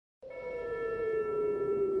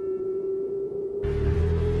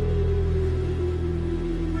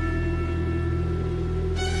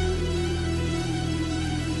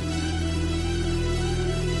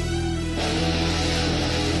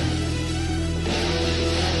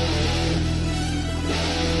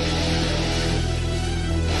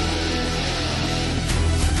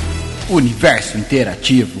Universo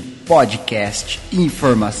Interativo, podcast,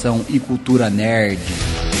 informação e cultura nerd.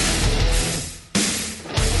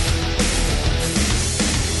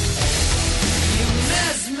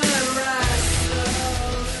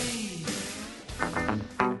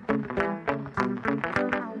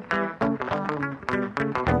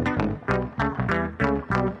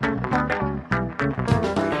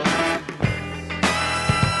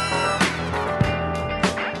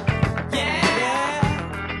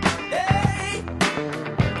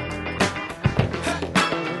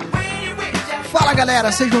 Fala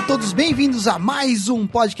galera, sejam todos bem-vindos a mais um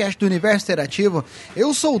podcast do Universo Interativo.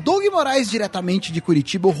 Eu sou o Doug Moraes, diretamente de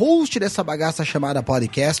Curitiba, o host dessa bagaça chamada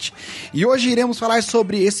podcast. E hoje iremos falar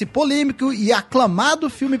sobre esse polêmico e aclamado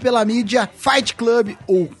filme pela mídia, Fight Club,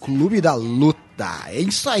 ou Clube da Luta. É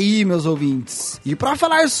isso aí, meus ouvintes. E pra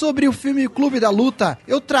falar sobre o filme Clube da Luta,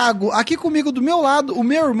 eu trago aqui comigo do meu lado o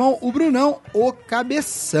meu irmão, o Brunão, o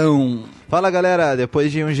Cabeção. Fala galera,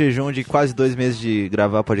 depois de um jejum de quase 2 meses de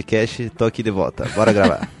gravar podcast, tô aqui de volta, bora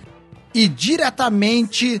gravar. E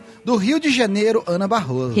diretamente do Rio de Janeiro, Ana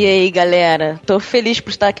Barroso. E aí galera, tô feliz por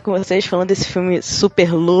estar aqui com vocês falando desse filme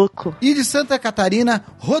super louco. E de Santa Catarina,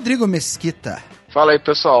 Rodrigo Mesquita. Fala aí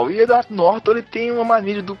pessoal, e Edward Norton ele tem uma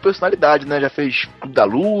mania de dupla personalidade, né? Já fez Clube da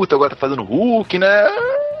Luta, agora tá fazendo Hulk, né?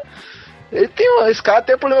 Esse cara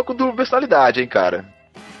tem problema com dupla personalidade, hein, cara?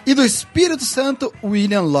 E do Espírito Santo,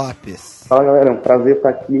 William Lopes. Fala galera, é um prazer estar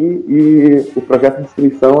aqui e o projeto de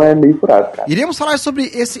inscrição é meio furado, cara. Iremos falar sobre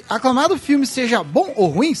esse aclamado filme, seja bom ou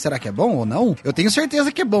ruim. Será que é bom ou não? Eu tenho certeza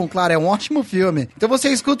que é bom, claro, é um ótimo filme. Então você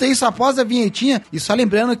escuta isso após a vinhetinha e só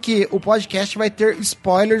lembrando que o podcast vai ter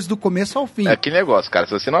spoilers do começo ao fim. É aquele negócio, cara,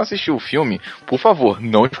 se você não assistiu o filme, por favor,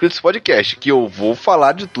 não escuta esse podcast, que eu vou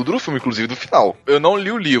falar de tudo no filme, inclusive do final. Eu não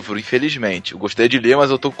li o livro, infelizmente. Eu gostaria de ler, mas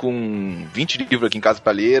eu tô com 20 livros aqui em casa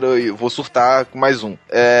pra ler e eu vou surtar com mais um.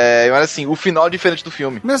 Mas assim, o final é diferente do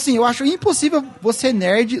filme. Mas assim, eu acho impossível você,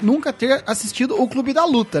 nerd, nunca ter assistido o Clube da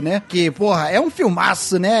Luta, né? Que, porra, é um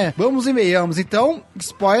filmaço, né? Vamos e meiamos. Então,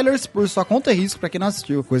 spoilers por sua conta e risco pra quem não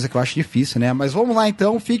assistiu. Coisa que eu acho difícil, né? Mas vamos lá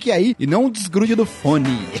então, fique aí e não desgrude do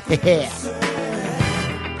fone.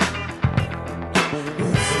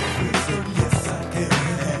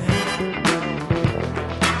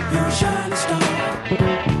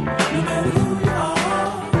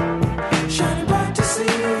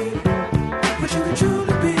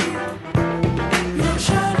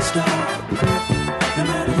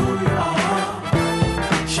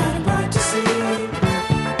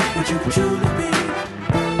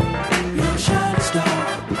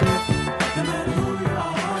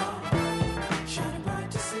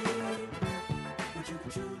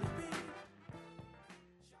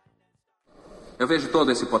 Eu vejo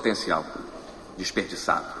todo esse potencial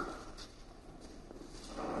desperdiçado.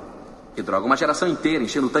 Que droga, uma geração inteira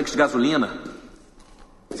enchendo tanques de gasolina,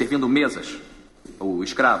 servindo mesas ou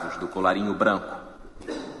escravos do colarinho branco.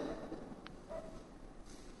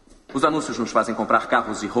 Os anúncios nos fazem comprar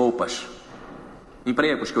carros e roupas,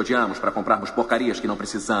 empregos que odiamos para comprarmos porcarias que não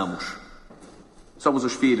precisamos. Somos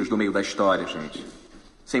os filhos do meio da história, gente.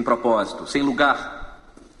 Sem propósito, sem lugar.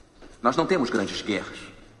 Nós não temos grandes guerras.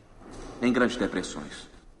 Nem grandes depressões.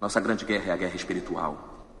 Nossa grande guerra é a guerra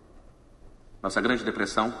espiritual. Nossa grande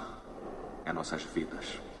depressão é nossas vidas.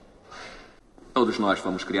 Todos nós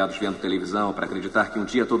fomos criados vendo televisão para acreditar que um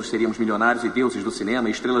dia todos seríamos milionários e deuses do cinema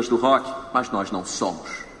e estrelas do rock, mas nós não somos.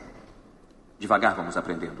 Devagar vamos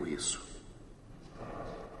aprendendo isso.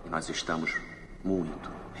 E nós estamos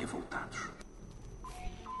muito revoltados.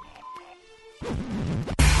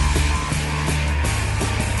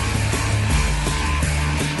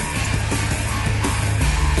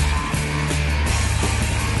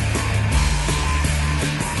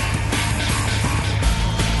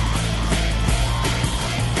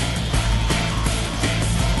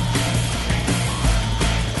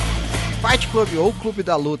 Fight Club, ou Clube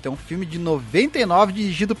da Luta, é um filme de 99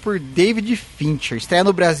 dirigido por David Fincher. Estreia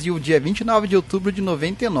no Brasil dia 29 de outubro de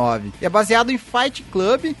 99. E é baseado em Fight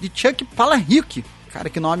Club de Chuck Palahniuk. Cara,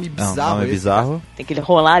 que nome bizarro. Nome bizarro. Cara. Tem que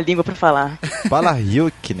rolar a língua pra falar.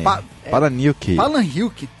 Palahniuk, né? Palahniuk.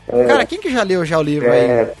 Palahniuk. Cara, quem que já leu o livro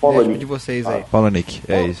aí? De vocês aí. Palahniuk,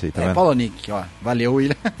 é isso aí, tá vendo? Palahniuk, ó. Valeu,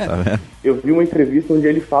 William. Tá vendo? Eu vi uma entrevista onde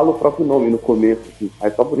ele fala o próprio nome no começo, assim.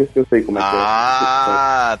 Aí só por isso que eu sei como é que é.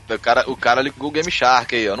 Ah, o cara ligou o Game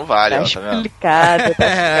Shark aí, ó. Não vale, Tá ó, tá vendo? explicado, tá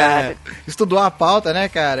explicado. Estudou a pauta, né,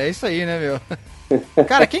 cara? É isso aí, né, meu?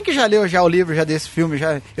 Cara, quem que já leu o livro desse filme?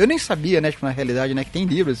 Eu nem sabia, né, tipo, na realidade, né, que tem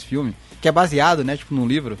livro esse filme. que é baseado, né, tipo, num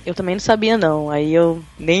livro. Eu também não sabia, não. Aí eu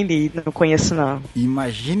nem li, não conheço, não.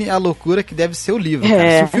 Imagine a loucura que deve ser o livro,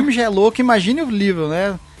 cara. Se o filme já é louco, imagine o livro,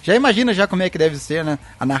 né? Já imagina já como é que deve ser, né?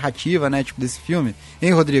 A narrativa, né? Tipo, desse filme.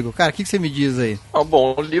 Hein, Rodrigo? Cara, o que você me diz aí?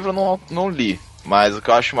 Bom, o livro eu não li. Mas o que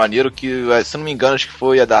eu acho maneiro é que, se eu não me engano, acho que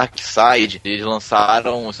foi a Dark Side. Eles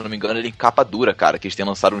lançaram, se eu não me engano, ele em capa dura, cara. Que eles têm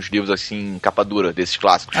lançado uns livros assim em capa dura, desses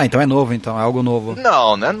clássicos. Ah, então é novo, então. É algo novo.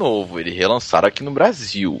 Não é novo. Eles relançaram aqui no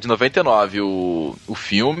Brasil. De 99 o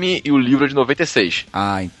filme e o livro é de 96.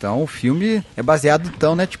 Ah, então o filme é baseado,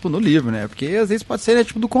 então, né, tipo, no livro, né? Porque às vezes pode ser, né,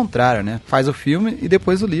 tipo, do contrário, né? Faz o filme e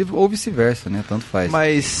depois o livro, ou vice-versa, né? Tanto faz.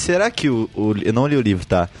 Mas será que eu não li o livro,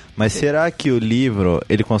 tá? Mas será que o livro,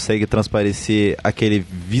 ele consegue transparecer aquele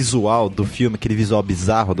visual do filme, aquele visual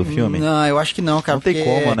bizarro do filme? Não, eu acho que não, cara. Não tem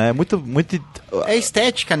como, né? Muito... É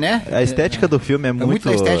estética, né? A estética do filme é muito...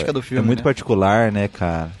 a estética do filme, é muito né? particular, né,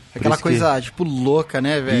 cara? Aquela coisa, tipo, louca,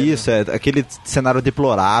 né, velho? Isso, aquele cenário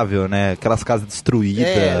deplorável, né? Aquelas casas destruídas.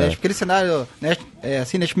 Né? Tipo, aquele cenário, né?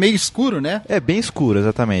 Assim, né? Tipo, meio escuro, né? É, bem escuro,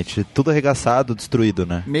 exatamente. Tudo arregaçado, destruído,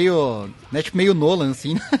 né? Meio, né? Tipo, meio Nolan,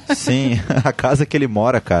 assim. Sim, a casa que ele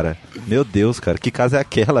mora, cara. Meu Deus, cara. Que casa é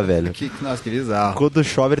aquela, velho? Nossa, que bizarro. Quando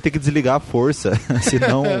chove, ele tem que desligar a força.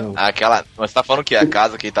 Senão... Aquela... Mas você tá falando que é a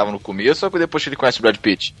casa que ele tava no começo ou depois que ele conhece o Brad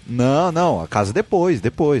Pitt? Não. A casa depois.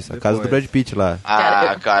 A casa do Brad Pitt lá.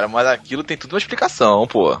 Cara, mas aquilo tem tudo uma explicação,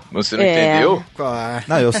 pô. Você não entendeu?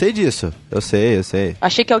 Não, eu sei disso. Eu sei.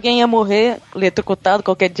 Achei que alguém ia morrer eletrocutado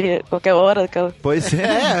qualquer dia, qualquer hora. Pois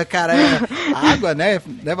é. Cara, água, né?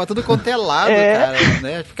 Leva tudo quanto é lado, cara,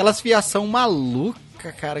 né? Aquelas fiação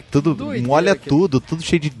maluca, cara. Tudo, molha tudo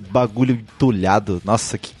cheio de bagulho entulhado.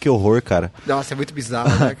 Nossa, que horror, cara. Nossa, é muito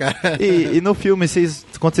bizarro, né, cara? E no filme,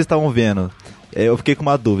 quando vocês estavam vendo, eu fiquei com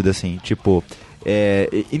uma dúvida, assim, tipo...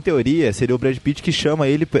 em teoria, seria o Brad Pitt que chama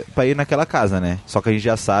ele pra ir naquela casa, né? Só que a gente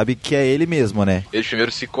já sabe que é ele mesmo, né? Eles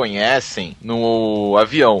primeiro se conhecem no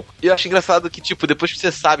avião. E eu acho engraçado que, tipo, depois que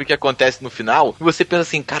você sabe o que acontece no final, você pensa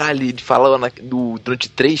assim, caralho, ele falou durante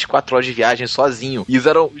 3, 4 horas de viagem sozinho. E eles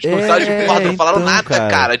eram os policiais de bordo, não falaram nada,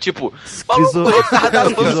 cara. Tipo, maluco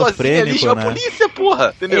retardado falando sozinho ali, chama a polícia,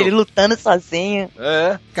 porra. Entendeu? Ele lutando sozinho.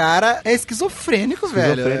 Cara, é esquizofrênicos,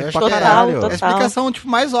 velho. Pra caralho. É a explicação, tipo,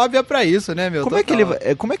 mais óbvia pra isso, né, meu?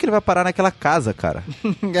 Como é que ele vai parar naquela casa, cara?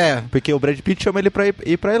 Porque o Brad Pitt chama ele pra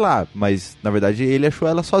ir lá, mas na verdade ele achou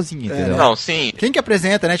ela sozinha, entendeu? Não, sim. Quem que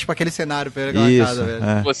apresenta, né, tipo aquele cenário pra aquela casa, velho?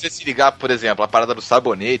 Se você se ligar, por exemplo, a parada do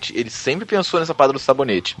sabonete, ele sempre pensou nessa parada do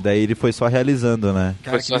sabonete. Daí ele foi só realizando, né?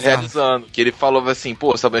 Foi só realizando. Que ele falou assim,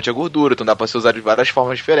 pô, sabonete é gordura, então dá pra ser usado de várias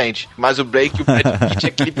formas diferentes. Mas o Brad Pitt é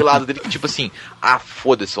aquele lado dele que tipo assim,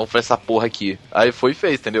 foda-se, vamos fazer essa porra aqui. Aí foi e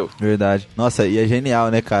fez, entendeu? Verdade. Nossa, e é genial,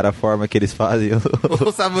 né, cara, a forma que eles fazem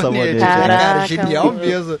o sabonete. Caraca, cara, genial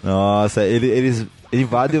mesmo. Nossa, eles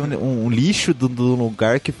invadem um lixo do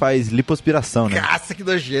lugar que faz lipoaspiração, né? Nossa, que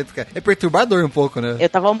nojento, cara. É perturbador um pouco, né? Eu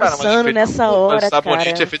tava almoçando nessa hora, cara.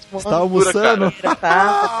 Sabonete é feito Você tá almoçando? Os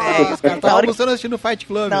caras estavam almoçando assistindo Fight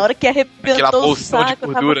Club. Na hora que arrebentou aquela o bolsona saco,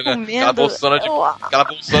 de gordura, né? Aquela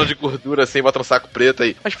bolsona de gordura assim, bota um saco preto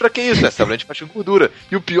aí. Mas pra que isso? É sabonete faz com gordura.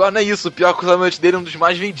 E o pior não é isso. O pior é que o sabonete dele é um dos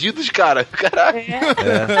mais vendidos, cara. Caralho.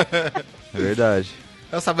 É verdade.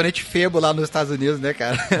 É o sabonete Febo lá nos Estados Unidos, né,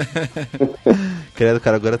 cara? Credo,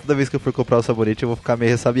 cara, agora toda vez que eu for comprar o sabonete eu vou ficar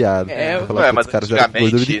meio ressabiado. Mas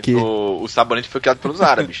antigamente o sabonete foi criado pelos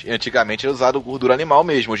árabes. E antigamente era usado gordura animal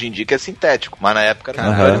mesmo. Hoje em dia que é sintético. Mas na época era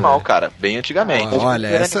gordura animal, cara. Bem antigamente. Olha,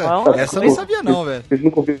 essa eu não sabia não, velho. Vocês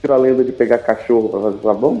nunca ouviram a lenda de pegar cachorro pra fazer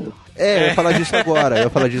sabão? Eu ia falar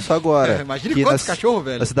disso agora. Imagina quantos cachorros,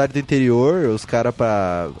 velho. Na cidade do interior, os caras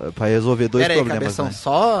pra resolver dois problemas. Cabeção, né?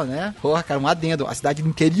 Só, né? Porra, cara, um adendo. A cidade do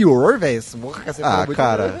interior, velho. Porra, cacete,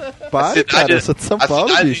 cara. Para, cara, eu sou de São Paulo,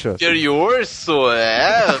 cidade bicho. Interior,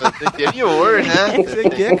 interior, né? Você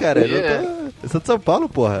quer, cara? Eu sou de São Paulo,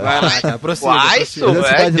 porra. Vai lá, cara, prossiga.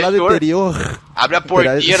 Cidade lá do interior. Abre a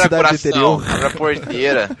porteira, coração. Abre a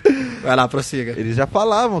porteira. Vai lá, prossiga. Eles já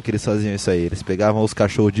falavam que eles faziam isso aí. Eles pegavam os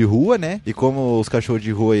cachorros de rua, né? E como os cachorros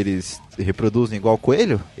de rua, eles reproduzem igual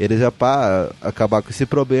coelho, eles já, pra acabar com esse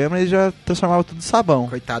problema, eles já transformavam tudo em sabão.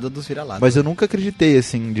 Coitado dos vira-latas. Mas eu nunca acreditei,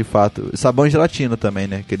 assim, de fato. Sabão e gelatina também,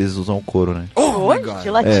 né? Que eles usam couro, né?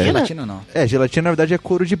 Gelatina? Gelatina não. Gelatina, na verdade, é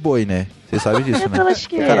couro de boi, né? Você sabe disso,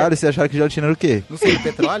 né? Caralho, você acharam que gelatina era o quê? Não sei,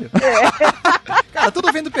 petróleo? Cara,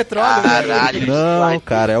 tudo vem do petróleo, velho. Não,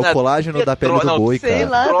 cara, é o colágeno da pele do boi, cara. Sei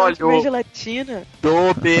lá, não gelatina.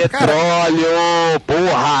 Do petróleo,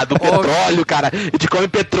 porra, do petróleo, cara. A gente come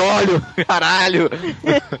petróleo, caralho.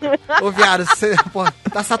 Ô, viado, você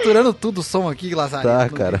tá saturando tudo o som aqui, Lazaro. Tá,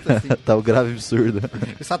 cara, assim. Tá um grave absurdo.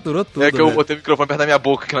 Saturou tudo, É que eu botei o microfone perto da minha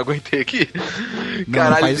boca, que não aguentei aqui.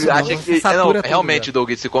 Caralho, acha que... realmente,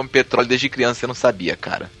 Doug, você come petróleo desde criança, você não sabia,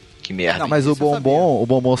 cara. Que merda. Não, mas o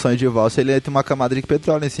bombom sonho de valsa, ele tem uma camada de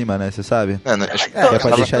petróleo em cima, né? Você sabe? Que é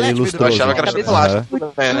pra deixar ele lustroso. Eu achava que era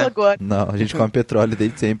chocolate. Não, a gente come petróleo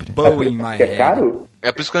desde sempre. É caro?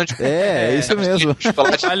 É por isso que a gente... É isso mesmo.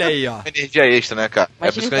 Chocolate Olha aí, ó. energia extra, né, cara?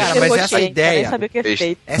 É por isso que a gente... Mas essa ideia... Saber o que é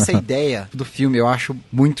feito. Essa ideia do filme eu acho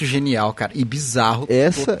muito genial, cara. E bizarro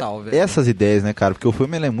total, velho. Essas ideias, né, cara? Porque o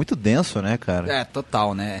filme ele é muito denso, né, cara? É,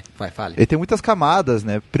 total, né? Vai, fale. Ele tem muitas camadas,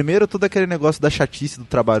 né? Primeiro, todo aquele negócio da chatice do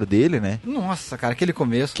trabalho dele, né? Nossa, cara, aquele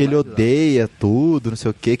começo. Que ele odeia tudo, não sei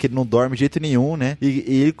o quê, que ele não dorme de jeito nenhum, né?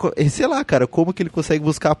 E ele, sei lá, cara, como que ele consegue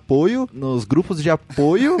buscar apoio nos grupos de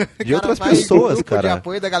apoio de outras pessoas, grupo cara. de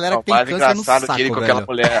apoio da galera que O mais tem câncer no engraçado saco, que ele com velho. aquela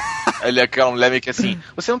mulher... Ele é aquela mulher meio que assim,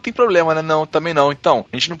 você não tem problema, né? Não, também não. Então,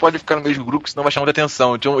 a gente não pode ficar no mesmo grupo, senão vai chamar muita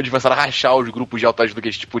atenção. Então, eles começaram a rachar os grupos de autoajuda que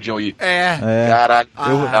eles podiam ir. Caralho.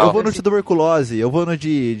 Eu vou no de tuberculose, eu vou no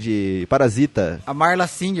de parasita. A Marla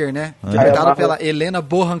Singer, né? Interpretada pela Helena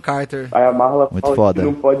Bonham Carter. Aí a Marla Muito fala foda. que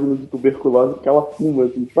não pode ir no de tuberculose porque ela fuma,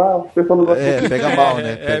 assim, tipo, o pessoal não gosta de Pega mal,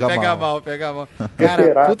 né? Pega mal.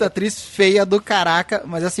 Cara, puta atriz feia do caraca,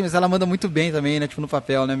 mas assim, mas ela manda muito bem também, né? Tipo, no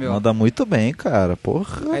papel, né, meu? Manda muito bem, cara,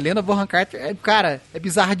 porra. A Helena Bonham Carter, cara, é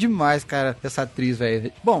bizarra demais, cara, essa atriz, velho.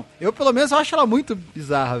 Bom, eu pelo menos acho ela muito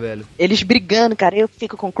bizarra, velho. Eles brigando, cara. Eu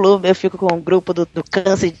fico com o clube, eu fico com o grupo do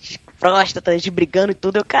câncer de próstata, de brigando e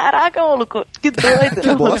tudo. Eu, caraca, maluco, que doido.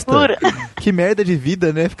 Que bosta. Que merda de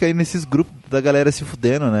vida, né? Ficar aí nesses grupos da galera se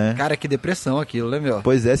fudendo, né? Cara, que depressão aquilo, né, meu?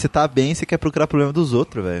 Pois é, você tá bem, você quer procurar problema dos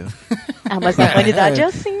outros, velho. Ah, mas a humanidade é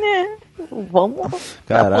assim, né? Vamos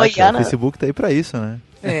Caraca, apoiar o Facebook tá aí pra isso, né?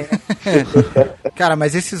 Cara,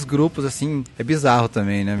 mas esses grupos, assim, é bizarro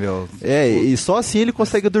também, né, meu? E só assim ele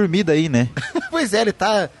consegue dormir daí, né? Pois é, ele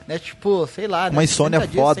tá, né, tipo, sei lá, né? Uma insônia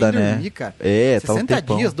foda, né? Dormir, cara. Tá um 60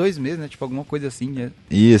 tempão. dias, 2 meses, né? Tipo, alguma coisa assim, né?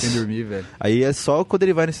 Isso. Sem dormir, velho. Aí é só quando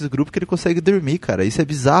ele vai nesses grupos que ele consegue dormir, cara. Isso é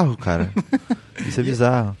bizarro, cara. Isso é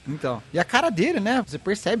bizarro. Então, e a cara dele, né? Você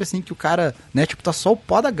percebe, assim, que o cara, né, tipo, tá só o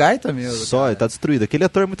pó da gaita mesmo. Só, cara. ele tá destruído. Aquele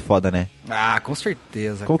ator é muito foda, né? Ah, com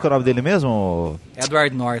certeza. Como que é o nome dele mesmo?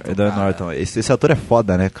 Edward Norton. Edward cara. Norton. Esse ator é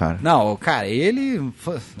foda, né, cara? Não, cara, ele,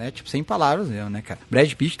 né, tipo, sem palavras mesmo, né, cara.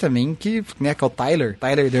 Brad Pitt também, que é o Tyler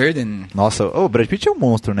Durden. Nossa, o Brad Pitt é um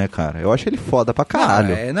monstro, né, cara? Eu acho ele foda pra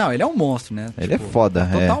caralho. Não, ele é um monstro, né? Ele é foda,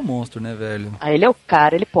 total monstro, né, velho? Ah, ele é o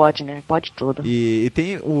cara, ele pode, né? Pode tudo. E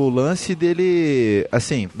tem o lance dele,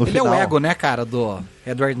 assim, no ele final... é o ego, né, cara, do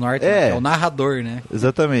Edward Norton. É o narrador, né?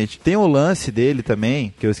 Exatamente. Tem o lance dele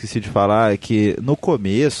também, que eu esqueci de falar, que no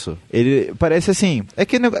começo, ele parece assim...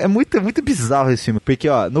 É muito bizarro esse filme, porque,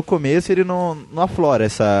 ó, no começo ele não aflora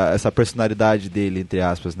essa personalidade dele, entre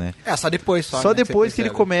aspas, né? Só depois só. Só né, depois que ele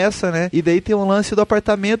começa, né? E daí tem um lance do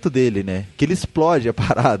apartamento dele, né? Que ele explode a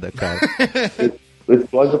parada, cara.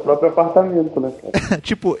 Explode o próprio apartamento, né, cara?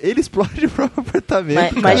 Tipo, ele explode o próprio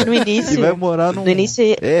apartamento. Mas no início. E vai morar no início.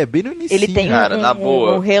 Bem no início. Ele tem cara, na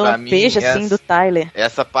boa, um relampejo assim do Tyler.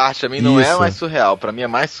 Essa parte pra mim não é mais surreal. Pra mim é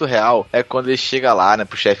mais surreal é quando ele chega lá, né,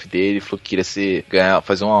 pro chefe dele e falou que queria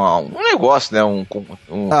fazer um negócio, né? Um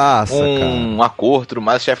acordo,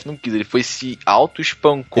 mas o chefe não quis. Ele foi se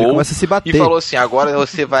auto-espancou. Ele começa a se bater. E falou assim: agora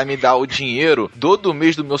você vai me dar o dinheiro do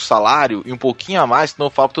mês do meu salário e um pouquinho a mais, senão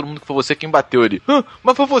eu falo pra todo mundo que foi você quem bateu ele.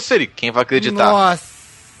 Mas foi você, ele. Quem vai acreditar? Nossa,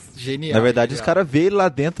 genial. Na verdade, genial. Os caras veem ele lá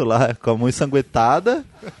dentro, lá, com a mão ensanguentada,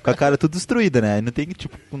 com a cara tudo destruída, né? Aí não tem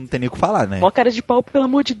nem o que falar, né? Mó cara de pau, pelo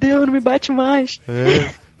amor de Deus, não me bate mais.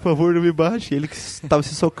 Por favor, não me bate. Ele que tava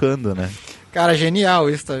se socando, né? Cara, genial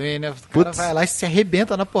isso também, né? O cara vai lá e se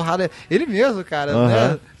arrebenta na porrada. Ele mesmo, cara,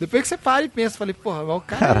 né? Depois que você para e pensa, falei, porra, mas o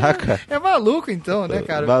cara é maluco então, né,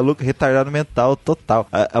 cara? Maluco, retardado mental total.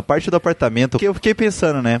 A parte do apartamento, que eu fiquei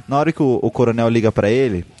pensando, né? Na hora que o coronel liga pra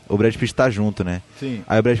ele, o Brad Pitt tá junto, né? Sim.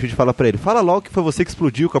 Aí o Brad Pitt fala pra ele, fala logo que foi você que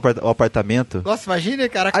explodiu o apartamento. Nossa, imagina,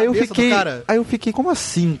 cara, a cabeça do cara. Aí eu fiquei, como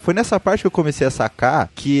assim? Foi nessa parte que eu comecei a sacar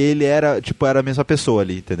que ele era a mesma pessoa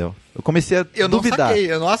ali, entendeu? Eu comecei a duvidar.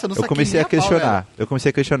 Eu não saquei. Eu comecei a questionar. Eu comecei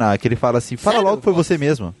a questionar. Que ele fala assim, fala logo que foi você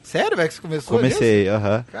mesmo. Sério, velho, que você começou Comecei,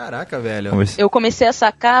 Caraca, velho. Eu comecei a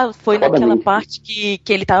sacar, foi naquela parte que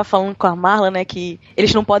ele tava falando com a Marla, né, que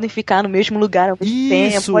eles não podem ficar no mesmo lugar ao mesmo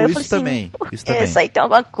tempo. Aí eu falei também. Assim, isso também. Essa aí tem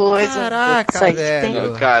alguma coisa. Caraca,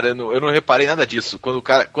 velho. Cara, eu não reparei nada disso. Quando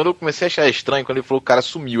eu comecei a achar estranho, quando ele falou que o cara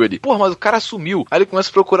sumiu, ele, porra, mas o cara sumiu. Aí ele começa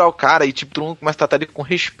a procurar o cara e, tipo, todo mundo começa a tratar ele com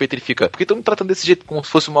respeito. Ele fica, por que todo mundo tratando desse jeito, como se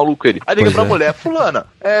fosse um maluco ele? Aí liga pra mulher, fulana,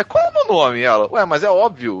 qual é o meu nome? Ela, ué, mas é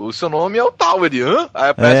óbvio, o seu nome é o tal, ele, hã?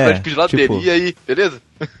 Aí aparece o Brad Pitt lá dele, e aí, beleza?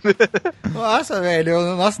 Nossa,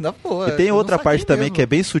 velho, nossa, dá porra. E tem outra parte também que é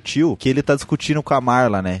bem sutil, que ele tá discutindo com a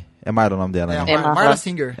Marla, né? É Marla o nome dela, né? Marla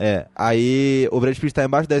Singer. Aí o Brad Pitt tá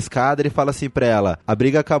embaixo da escada, ele fala assim pra ela, a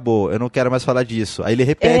briga acabou, eu não quero mais falar disso. Aí ele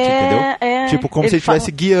repete, entendeu? Tipo, como se ele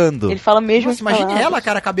estivesse guiando. Ele fala mesmo. Nossa, imagine ela,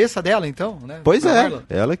 cara, a cabeça dela, então, né? Pois é, Marla.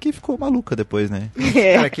 ela que ficou maluca depois, né?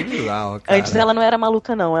 Cara, que legal, cara. Antes ela não era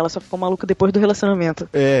maluca, não. Ela só ficou maluca depois do relacionamento.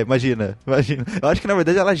 Imagina. Eu acho que na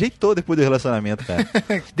verdade ela ajeitou depois do relacionamento, cara.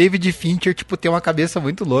 David Fincher, tipo, tem uma cabeça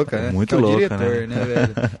muito louca, né? Muito que é o louca, diretor, né,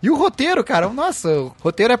 velho? E o roteiro, cara, nossa, o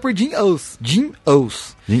roteiro é por Jim Oates. Jim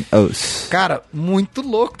Oates. Cara, muito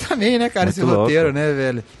louco também, né, cara, Muito esse roteiro, louco. né,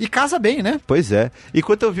 velho? E casa bem, né? Pois é. E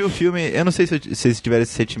quando eu vi o filme, eu não sei se vocês tiveram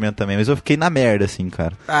esse sentimento também, mas eu fiquei na merda, assim,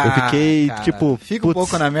 cara. Eu fiquei, cara, tipo... Fica um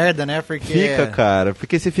pouco na merda, né, porque... Cara.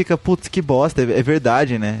 Porque você fica, putz, que bosta. É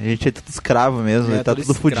verdade, né? A gente é tudo escravo mesmo, tá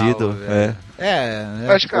tudo fudido.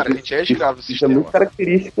 Mas, cara, a gente é escravo do Isso é sistema. muito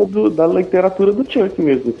característica da literatura do Chuck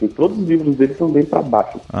mesmo, assim. Todos os livros dele são bem pra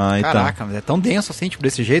baixo. Então. Caraca, mas é tão denso assim, tipo,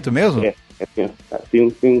 desse jeito mesmo? Tenso, cara.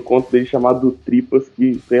 Tem um conto dele chamado Tripas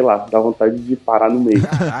que, sei lá, dá vontade de parar no meio.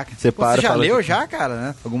 Caraca. Você Pô, você já fala leu assim, já, cara,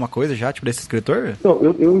 né? Alguma coisa já, tipo, desse escritor? Então,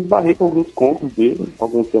 eu esbarrei com alguns contos dele,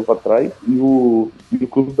 algum tempo atrás, e o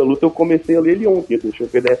Clube da Luta eu comecei a ler ele ontem. Eu deixei o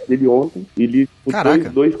PDF dele ontem, e li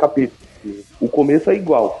os dois capítulos. O começo é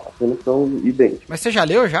igual, as cenas são idênticas. Mas você já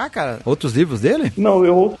leu já, cara? Outros livros dele? Não,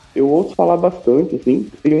 eu ouço falar bastante, assim.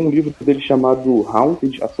 Tem um livro dele chamado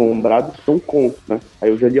Haunted, Assombrado, que são contos, né? Aí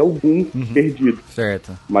eu já li alguns perdidos.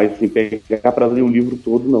 Certo. Mas, assim, pegar pra ler o livro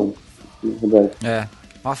todo, não. É verdade.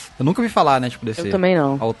 Nossa, eu nunca ouvi falar, né, tipo, desse Eu também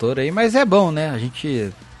não. autor aí, mas é bom, né? A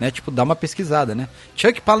gente, né, tipo, dá uma pesquisada, né?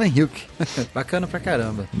 Chuck Palahniuk. Bacana pra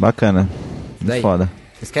caramba. Bacana. Daí, Foda.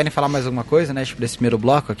 Vocês querem falar mais alguma coisa, né, tipo, desse primeiro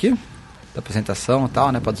bloco aqui? Da apresentação e tal,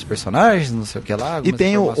 né, para dos personagens, não sei o que lá. E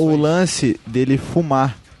tem o lance dele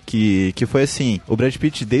fumar. Que foi assim, o Brad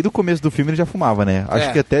Pitt desde o começo do filme ele já fumava, né?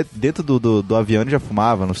 Acho que até dentro do avião ele já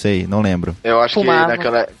fumava, não sei, não lembro. Eu acho Fumava. que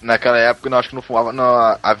naquela época eu acho que não fumava.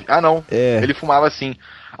 Não. Ele fumava sim.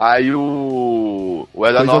 Aí o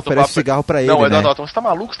Edward Norton oferece cigarro pra ele, Não, o Edward né? Norton, você tá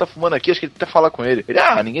maluco? Você tá fumando aqui? Acho que ele até fala com ele. Ele,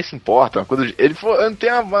 ninguém se importa. Uma coisa ele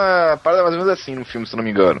tem uma parada mais ou menos assim no filme, se eu não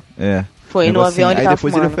me engano. Foi no avião assim. ele Aí tava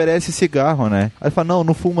depois fumando. ele oferece cigarro, né? Aí ele fala,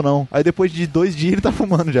 não fumo não. Aí depois de 2 dias ele tá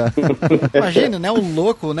fumando já. Imagina, né, um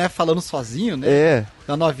louco, né, falando sozinho, né?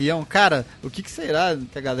 Lá no avião. Cara, o que será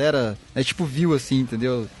que a galera, né, tipo, viu assim,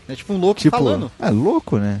 entendeu? É tipo um louco falando. É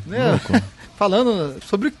louco, né? Louco. Falando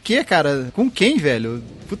sobre o que, cara? Com quem, velho?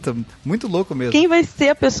 Puta, muito louco mesmo. Quem vai ser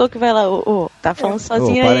a pessoa que vai lá? Tá falando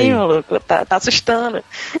sozinho para aí, maluco. Tá assustando.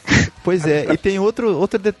 Pois é, e tem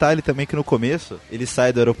outro detalhe também que no começo, ele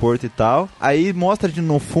sai do aeroporto e tal, aí mostra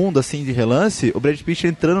no fundo, assim, de relance, o Brad Pitt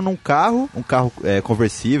entrando num carro,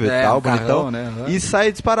 conversível e tal, bonitão, carrão, né? e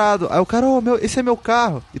sai disparado. Aí o cara, esse é meu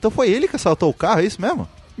carro. Então foi ele que assaltou o carro, é isso mesmo?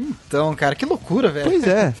 Então, cara, que loucura, velho. Pois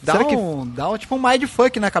é. Dá tipo um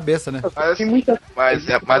mindfuck na cabeça, né?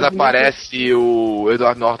 Mas aparece o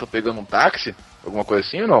Edward Norton pegando um táxi? Alguma coisa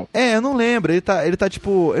assim ou não? Eu não lembro. Ele tá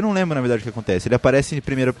tipo... Eu não lembro, na verdade, o que acontece. Ele aparece em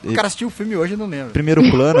primeiro... O cara assistiu o filme hoje e não lembra. Primeiro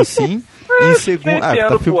plano, assim. Em segundo...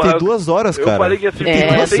 o filme tem 2 horas, cara. Eu falei que assisti o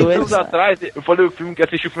filme há 6 anos atrás. Eu falei o filme que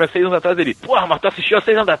assisti o filme há 6 anos atrás. Ele, porra, mas tu assistiu há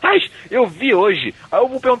 6 anos atrás? Eu vi hoje. Aí eu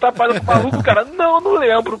vou perguntar para o maluco, cara. Não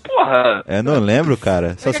lembro, porra. Não lembro,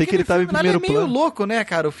 cara. Só sei que ele tava em primeiro plano. É meio louco, né,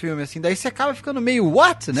 cara, o filme, assim. Daí você acaba ficando meio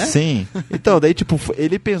what, né? Sim. Então, daí, tipo,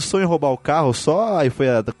 ele pensou em roubar o carro só, aí foi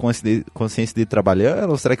a consciência dele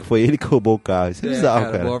trabalhando, ou será que foi ele que roubou o carro? Isso é bizarro,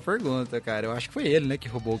 cara. Boa pergunta, cara. Eu acho que foi ele, né, que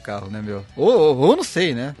roubou o carro, né, meu? Ou não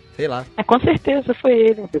sei, né? Sei lá. Com certeza foi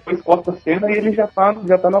ele. Depois corta a cena e ele já tá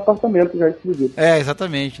no apartamento, já explodido.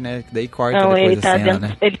 Exatamente, né? Daí corta Não, depois ele da tá cena, dentro,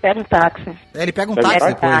 né? ele pega um táxi. Ele pega um táxi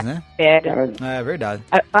depois, né? Pega. É verdade.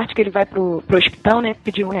 A parte que ele vai pro hospital, né,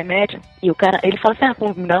 pedir um remédio, e o cara, ele fala assim,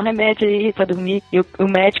 pô, me dá um remédio aí pra dormir, e o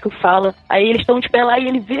médico fala, aí eles estão de pé lá e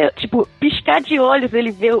ele vê, tipo, piscar de olhos,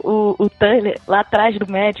 ele vê o Tyler lá atrás do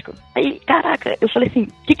médico. Aí, caraca, eu falei assim,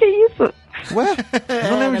 que é isso? Ué?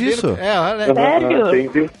 Eu não lembro disso. Sério?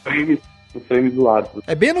 Tem um frame do lado.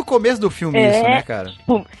 É bem no começo do filme isso, né, cara?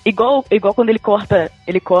 Tipo, igual quando ele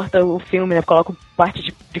corta o filme, né? Coloca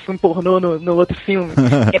parte de filme pornô no outro filme.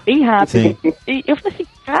 É bem rápido. E eu falei assim,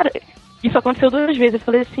 cara, isso aconteceu 2 vezes. Eu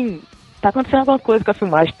falei assim, tá acontecendo alguma coisa com a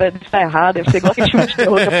filmagem, tá errado. Deve ser igual aquele filme de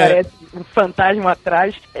terror que aparece um fantasma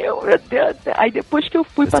atrás. Meu Deus. Aí depois que eu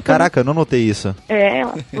fui passando... Caraca, eu não notei isso.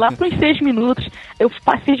 Lá pros 6 minutos, eu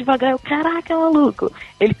passei devagar, caraca, maluco.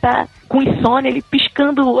 Ele tá com insônia, ele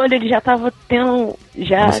piscando o olho, ele já tava tendo...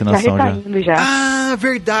 Já recaindo já. Ah,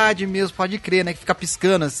 verdade mesmo, pode crer, né? Que fica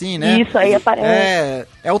piscando assim, né? Isso, aí aparece.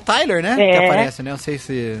 É o Tyler, né? Que aparece, né? Não sei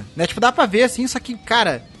se... Né? Tipo, dá pra ver assim, só que,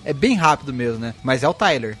 cara, é bem rápido mesmo, né? Mas é o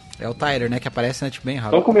Tyler. É o Tyler, né? Que aparece, né? Tipo, bem Só um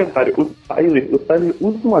rápido. comentário. O Tyler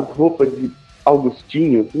usa umas roupas de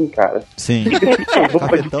Augustinho, assim, cara. Sim.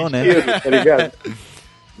 Cafetão, né? Tá ligado?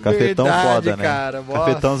 Cafetão Verdade, foda, né? cara,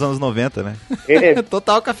 Cafetão dos anos 90, né?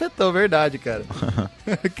 Total cafetão, verdade, cara.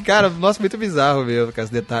 Cara, nossa, muito bizarro mesmo, com os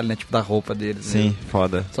detalhes, né? Tipo, da roupa deles. Sim, mesmo.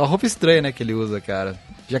 foda. Só roupa estranha, né? Que ele usa, cara.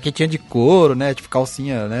 Jaquetinha de couro, né? Tipo,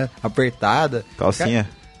 calcinha, né? Apertada. Calcinha?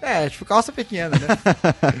 Tipo, calça pequena,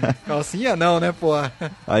 né? Calcinha não, né, pô?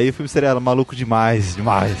 Aí o filme seria maluco demais.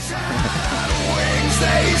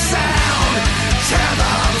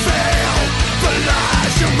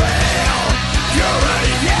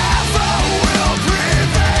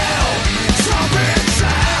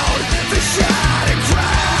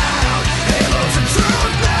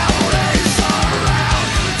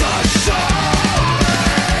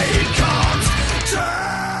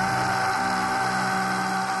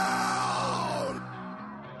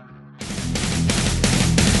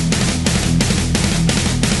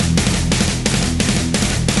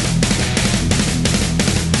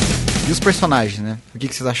 E os personagens, né? O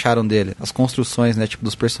que vocês acharam dele? As construções, né? Tipo,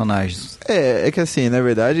 dos personagens. É que assim, na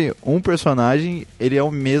verdade, um personagem, ele é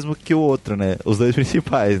o mesmo que o outro, né? Os dois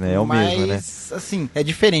principais, né? É o mesmo, né? Mas, assim, é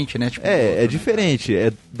diferente, né? Tipo, É diferente.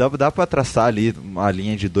 Dá pra traçar ali uma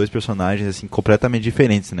linha de dois personagens, assim, completamente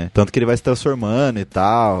diferentes, né? Tanto que ele vai se transformando e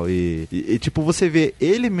tal. E tipo, você vê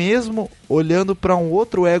ele mesmo olhando pra um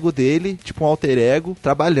outro ego dele, tipo um alter ego,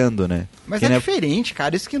 trabalhando, né? Mas que, é né? diferente,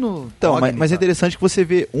 cara. Isso que não... Então, mas é interessante que você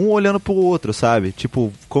vê um olhando pro outro, sabe?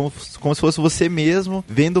 Tipo, como se fosse você mesmo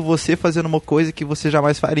vendo você fazendo uma coisa que você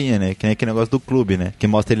jamais faria, né? Que nem aquele negócio do clube, né? Que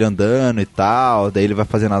mostra ele andando e tal, daí ele vai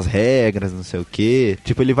fazendo as regras, não sei o quê.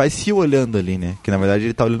 Tipo, ele vai se olhando ali, né? Que na verdade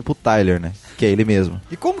ele tá olhando pro Tyler, né? Que é ele mesmo.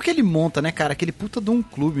 E como que ele monta, né, cara? Aquele puta de um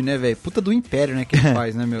clube, né, velho? Puta do império, né, que ele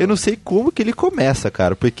faz, né, meu? Eu não sei como que ele começa,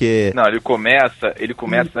 cara, porque... Não, ele começa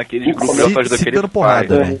naquele grupo daquele dando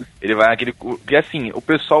porrada, pai, né? Ele vai naquele... Porque assim, o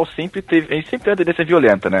pessoal sempre teve... A gente sempre tem a tendência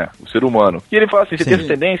violenta, né? O ser humano. E ele fala assim, você tem essa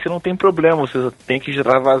tendência, não tem problema, você tem que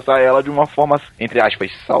extravasar ela de uma forma, entre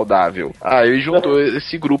aspas, saudável. Aí ele juntou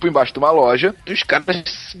esse grupo embaixo de uma loja, e os caras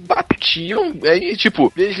se batiam, aí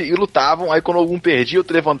tipo, eles lutavam, aí quando algum perdia,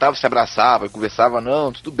 outro levantava, se abraçava, conversava,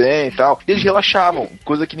 não, tudo bem e tal. E eles relaxavam,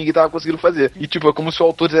 coisa que ninguém tava conseguindo fazer. E tipo, é como se o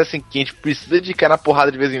autor dissesse assim, que a gente precisa de cair na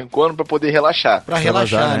porrada de vez em quando pra poder relaxar. Pra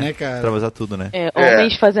relaxar, né, cara? Extravasar tudo, né?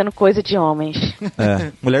 Homens fazendo coisa de homens.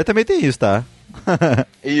 Mulher também tem isso, tá?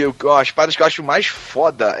 E as paradas que eu acho mais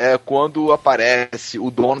foda é quando aparece o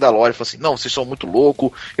dono da loja e fala assim, não, vocês são muito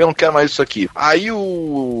loucos, eu não quero mais isso aqui. Aí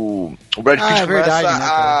o Brad Pitt começa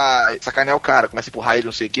a sacanear o cara, começa a empurrar ele,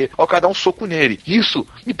 não sei o que, aí o cara dá um soco nele, isso,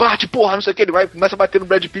 me bate, porra, não sei o que, ele vai, começa a bater no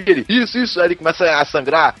Brad Pitt, ele, isso, aí ele começa a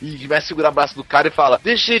sangrar e começa a segurar o braço do cara e fala,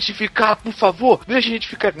 deixa a gente ficar, por favor, deixa a gente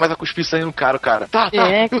ficar, começa a cuspir sangue no cara, o cara, tá,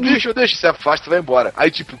 eu deixo, se afasta e vai embora. Aí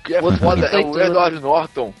tipo, o que é foda é o Edward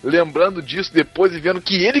Norton lembrando disso depois e vendo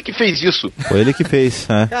que ele que fez isso. Foi ele que fez,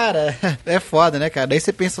 né? Cara, é foda, né, cara? Daí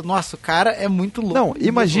você pensa, nossa, o cara é muito louco. Não,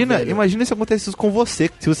 imagina se acontece isso com você.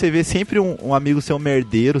 Se você vê sempre um amigo seu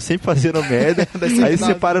merdeiro, sempre fazendo merda, aí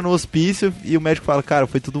você para no hospício e o médico fala, cara,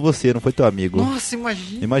 foi tudo você, não foi teu amigo. Nossa,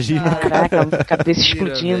 imagina. Imagina, Caraca, a cabeça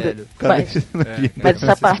explodindo. Mas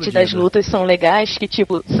essa parte das lutas são legais, que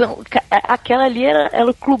tipo, aquela ali era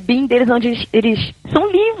o clubinho deles onde eles são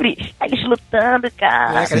livres. Eles lutando,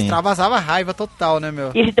 cara. Eles extravasavam a raiva total, né,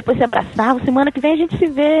 meu? E eles depois se abraçavam, semana que vem a gente se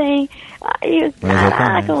vê, hein? Aí,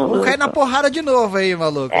 caraca. Vamos cair na porrada de novo aí,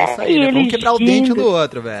 maluco. É isso aí, né? Vamos quebrar o dente um do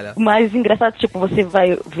outro, velho. Mas engraçado, tipo, você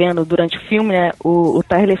vai vendo durante o filme, né? O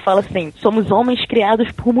Tyler fala assim, somos homens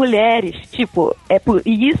criados por mulheres. Tipo,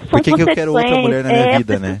 e isso são consequências. Por que eu quero outra mulher na minha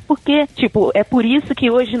vida, né? Porque, tipo, é por isso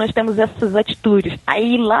que hoje nós temos essas atitudes.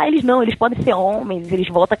 Aí lá eles podem ser homens, eles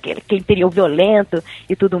voltam aquele interior violento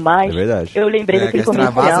e tudo mais. É verdade. Eu lembrei daquele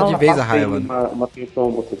comercial. De vez a raiva. Uma tensão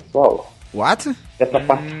homossexual. What? Essa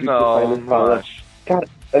parte que o Tyler fala. Cara,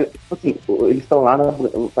 assim, eles estão lá,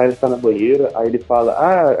 o Tyler está na banheira, aí ele fala,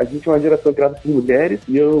 a gente é uma geração criada por mulheres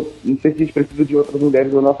e eu não sei se a gente precisa de outras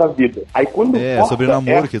mulheres na nossa vida. Aí quando sobre o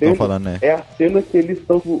namoro que estão falando, né? É a cena que eles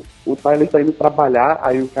estão, o Tyler está indo trabalhar,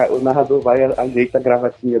 aí o narrador vai, ajeita a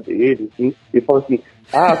gravatinha dele, assim, e fala assim,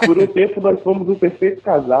 por um tempo nós fomos um perfeito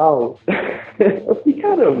casal. Eu fiquei,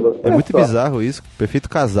 caramba. É muito bizarro isso, perfeito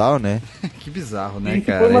casal, né? Que bizarro, né, e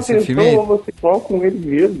cara? Foi uma tensão homossexual com ele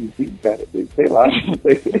mesmo, assim, cara. Sei lá.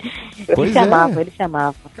 Ele se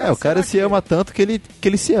amava. O cara se ama tanto que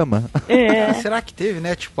ele se ama. Será que teve,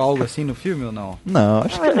 né, tipo, algo assim no filme ou não? Não,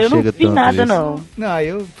 acho que não eu chega não vi tanto nada, isso. não. Não,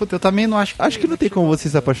 eu também não acho que... Acho que não tem como você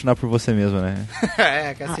se apaixonar por você mesmo, né?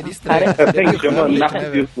 Cara, seria estranho. Chama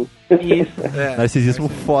narcisismo. Isso. Narcisismo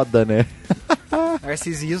foda, né?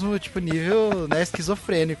 Narcisismo, tipo, nível, né,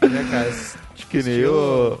 esquizofrênico, né, cara? Acho que nem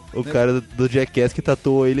o cara do Jackass que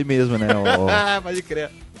tatuou ele mesmo, né? Pode crer.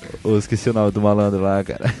 Esqueci o nome do malandro lá,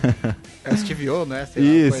 cara. É o Steve O, né?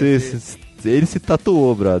 Isso. Ele se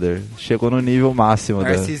tatuou, brother. Chegou no nível máximo.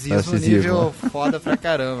 Narcisismo. Nível foda pra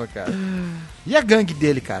caramba, cara. E a gangue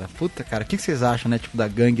dele, cara? Puta, cara, o que vocês acham, né? Tipo, da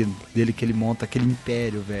gangue dele que ele monta, aquele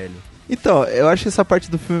império, velho. Então, eu acho essa parte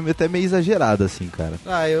do filme até meio exagerada, assim, cara.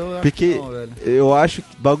 Eu acho porque que não, velho. Eu acho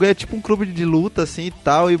que o bagulho é tipo um clube de luta, assim, e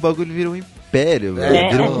tal, e o bagulho vira um império, velho.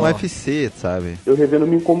 Vira um UFC, sabe? Eu revendo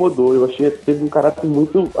me incomodou. Eu achei que teve um caráter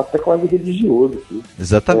muito, até quase religioso, assim.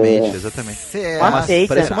 Exatamente.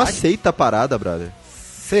 Parece uma seita a parada, brother.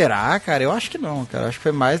 Será, cara? Eu acho que não, cara. Acho que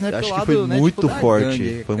foi mais, né, eu acho pelo que foi lado, muito né, tipo, forte.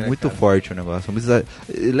 gangue, foi né, muito cara? forte o negócio.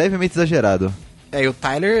 Levemente exagerado. E o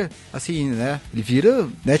Tyler, assim, né, ele vira,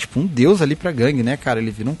 né, tipo, um deus ali pra gangue, né, cara?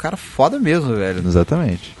 Ele vira um cara foda mesmo, velho.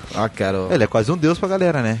 Exatamente. Cara. Ele é quase um deus pra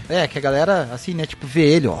galera, né? Que a galera, assim, né, tipo, vê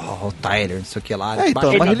ele, o Tyler, não sei o que lá.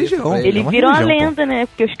 Então, é uma religião. Ele virou uma lenda, né?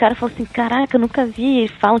 Porque os caras falam assim, caraca, eu nunca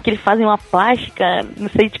vi. Falam que eles fazem uma plástica, não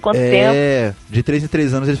sei de quanto tempo. De 3 em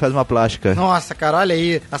 3 anos eles fazem uma plástica. Nossa, cara, olha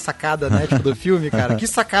aí a sacada, né, tipo, do filme, cara. Que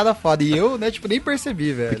sacada foda. E eu, né, tipo, nem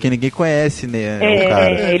percebi, velho. Porque ninguém conhece, né, o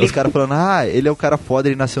cara. Os caras falando, ele é o cara foda,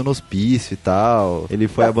 ele nasceu no hospício e tal. Ele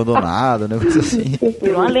foi abandonado, né, coisa assim.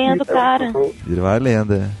 Virou uma lenda, cara. Virou uma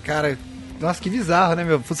lenda. Cara, nossa, que bizarro, né,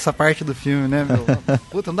 meu? Putz, essa parte do filme, né, meu?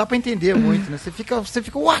 Puta, não dá pra entender muito, né? Você fica,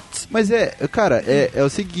 what? Mas cara, é o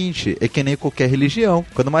seguinte, é que nem qualquer religião.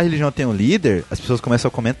 Quando uma religião tem um líder, as pessoas começam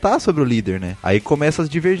a comentar sobre o líder, né? Aí começam as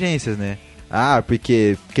divergências, né?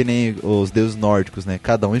 Porque nem os deuses nórdicos, né?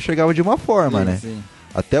 Cada um enxergava de uma forma, né? Sim.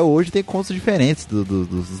 Até hoje tem contos diferentes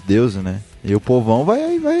dos deuses, né? E o povão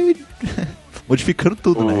vai modificando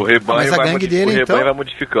tudo, né? O rebanho, vai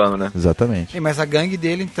modificando, né? Exatamente. Mas a gangue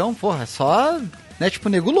dele, então, porra, é só, né, tipo,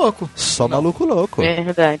 nego louco. Só maluco louco. É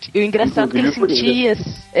verdade. E o engraçado é que ele sentia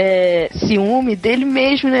ciúme dele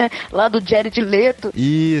mesmo, né? Lá do Jared Leto.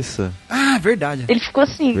 Isso. Verdade. Ele ficou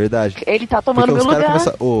assim. Verdade. Ele tá tomando meu lugar.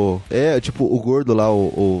 Tipo, o gordo lá,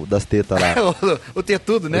 o das tetas lá. o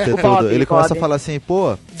tetudo, né? O Bob, ele começa a falar assim,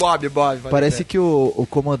 pô... Bob. Parece que o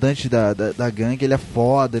comandante da gangue, ele é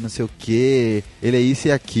foda, não sei o quê. Ele é isso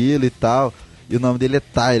e aquilo e tal. E o nome dele é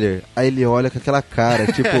Tyler. Aí ele olha com aquela cara,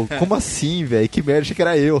 tipo, como assim, velho? Que merda, achei que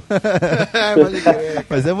era eu.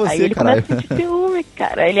 Mas é você, aí ele caralho. Começa a sentir ciúme,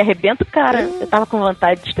 cara. Ele arrebenta o cara. Eu tava com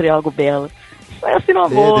vontade de destruir algo belo. Foi assim, não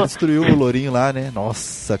vou. Ele destruiu o lourinho lá, né?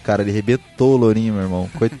 Nossa, cara, ele arrebentou o lourinho, meu irmão.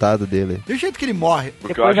 Coitado dele. E o jeito que ele morre? O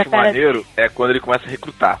que eu acho maneiro é quando ele começa a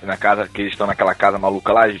recrutar. Na casa, que eles estão naquela casa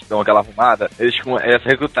maluca lá, eles dão aquela arrumada, eles começam a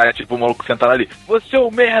recrutar, é tipo o maluco sentado ali. Você é um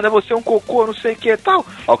merda, você é um cocô, não sei o que e tal.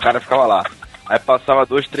 Aí o cara ficava lá. Aí passava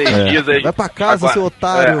 2, 3 dias aí. Vai pra casa, seu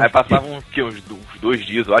otário. Aí passava uns 2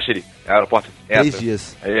 dias, eu acho ele. Aeroporto. 3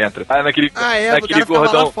 dias. Aí entra. Aí naquele o cara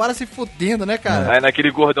gordão lá fora se fudendo, né, cara? Aí naquele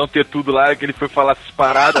gordão ter tudo lá, que ele foi falar essas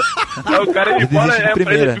paradas. Aí o cara ele fora,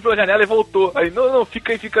 ele viu pela janela e voltou. Aí, não,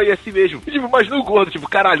 fica aí assim mesmo. Tipo, imagina o gordo, tipo,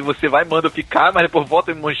 caralho, você vai, manda eu ficar, mas depois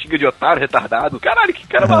volta e me xinga de otário, retardado. Caralho, que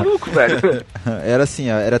cara maluco, velho. Era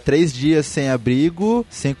assim, ó, era 3 dias sem abrigo,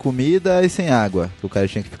 sem comida e sem água. Que o cara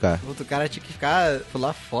tinha que ficar. O cara tinha que ficar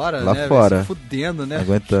lá fora, lá né? Fora. Se fudendo, né?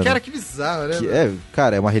 Aguentando. Cara, que bizarro, né?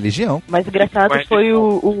 Cara, é uma religião. Mas engraçado foi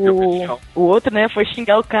o outro, né? Foi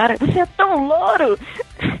xingar o cara. Você é tão louro!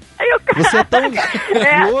 Aí o cara... Você é tão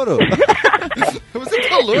louro? Você é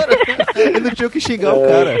tão louro? Ele não tinha o que xingar o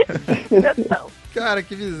cara. Cara,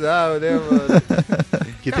 que bizarro, né, mano?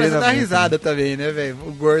 Cara, você dá risada também, né, velho?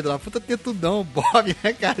 O gordo lá, puta tetudão, o Bob,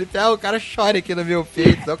 né, cara? O cara chora aqui no meu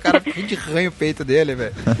peito, o cara de ranho o peito dele,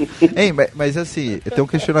 velho. Hein, mas assim, tem um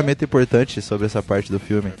questionamento importante sobre essa parte do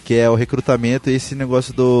filme, que é o recrutamento e esse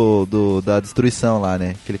negócio da destruição lá,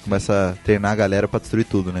 né? Que ele começa a treinar a galera pra destruir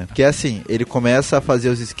tudo, né? Que é assim, ele começa a fazer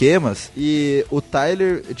os esquemas e o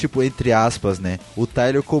Tyler, tipo, entre aspas, né? O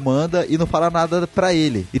Tyler comanda e não fala nada pra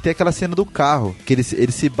ele. E tem aquela cena do carro, que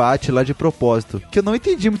ele se bate lá de propósito, que eu não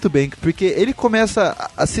entendi muito bem, porque ele começa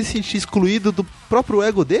a se sentir excluído do próprio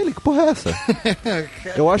ego dele. Que porra é essa?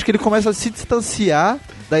 Eu acho que ele começa a se distanciar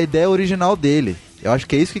da ideia original dele. Eu acho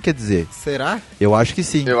que é isso que quer dizer. Será? Eu acho que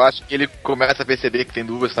sim. Eu acho que ele começa a perceber que tem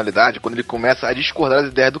dúvida personalidade quando ele começa a discordar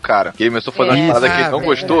das ideias do cara. Que ele começou a fazer uma parada que ele não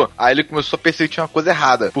gostou, aí ele começou a perceber que tinha uma coisa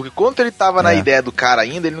errada. Porque quando ele tava na ideia do cara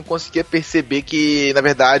ainda, ele não conseguia perceber que, na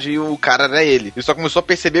verdade, o cara era ele. Ele só começou a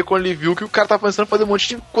perceber quando ele viu que o cara tava pensando em fazer um monte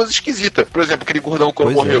de coisa esquisita. Por exemplo, aquele gordão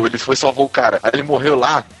quando morreu, ele foi salvar o cara. Aí ele morreu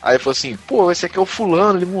lá, aí ele falou assim, pô, esse aqui é o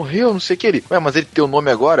fulano, ele morreu, não sei o que ele. Ué, mas ele tem o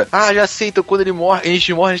nome agora? Ah, já sei, então quando ele morre, a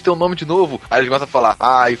gente tem o nome de novo. Aí ele começa a falar,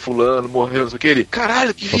 ai, fulano morreu, não sei o que, ele,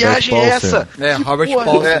 caralho, que viagem é essa? Robert porra,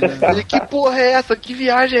 Paulson. Ele, que porra é essa? Que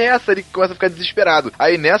viagem é essa? Ele começa a ficar desesperado.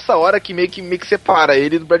 Aí nessa hora que meio que separa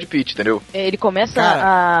ele do Brad Pitt, entendeu? Ele começa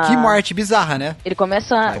Cara, que morte bizarra, né? Ele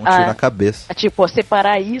começa um tiro na cabeça. tipo,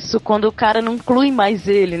 separar isso quando o cara não inclui mais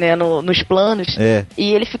ele, né, nos planos.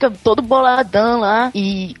 E ele fica todo boladão lá.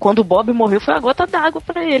 E quando o Bob morreu, foi a gota d'água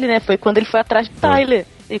pra ele, né? Foi quando ele foi atrás do Tyler.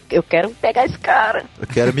 Eu quero pegar esse cara. Eu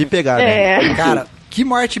quero me pegar, né? Cara, que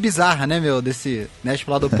morte bizarra, né, meu? Desse, né, tipo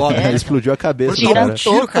lá do Bob. Ele explodiu a cabeça. Tira um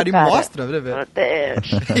tiro, cara, e mostra, né, velho? Até...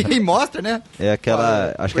 E mostra, né? É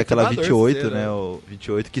aquela, acho que é aquela 28, né? O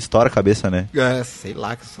 28 que estoura a cabeça, né? Sei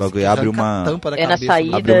lá. Que bagulho abre uma tampa da cabeça, na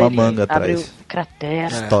saída, abre uma manga atrás. Abre cratera.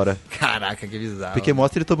 Estoura. Caraca, que bizarro. Porque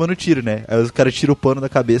mostra ele tomando tiro, né? Aí os caras tiram o pano da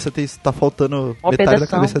cabeça, tá faltando uma metade pedação da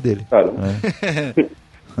cabeça dele. Cara,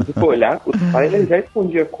 se for olhar, o Tyler já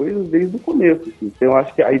escondia coisas desde o começo. Assim. Então eu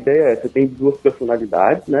acho que a ideia é, você tem duas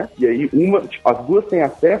personalidades, né? E aí as duas têm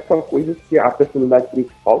acesso a coisas que a personalidade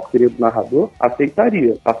principal, que seria do narrador,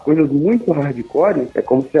 aceitaria. As coisas muito hardcore, é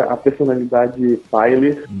como se a personalidade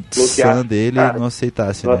Tyler bloqueasse dele não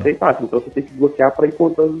aceitasse, não aceitasse. Então você tem que bloquear pra ir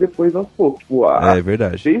contando depois aos poucos. Tipo, é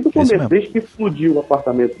verdade. Desde o começo, desde que explodiu o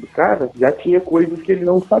apartamento do cara, já tinha coisas que ele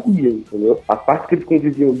não sabia, entendeu? As partes que eles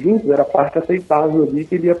conviviam juntos era a parte aceitável ali,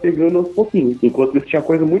 que ele ia pegando aos pouquinhos. Enquanto isso tinha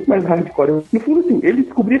coisa muito mais hardcore. No fundo, assim, ele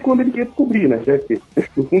descobria quando ele queria descobrir, né?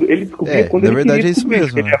 No fundo, ele descobria quando ele queria descobrir. É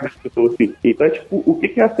isso mesmo, né? Assim. Então, tipo, o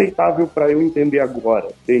que é aceitável pra eu entender agora?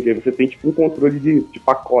 Entende? Você tem, tipo, um controle de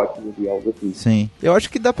pacotes, algo assim. Sim. Eu acho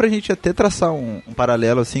que dá pra gente até traçar um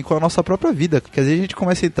paralelo, assim, com a nossa própria vida. Porque às vezes a gente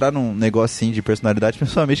começa a entrar num negócio, assim, de personalidade,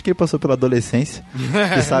 principalmente quem passou pela adolescência,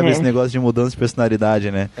 que sabe esse negócio de mudança de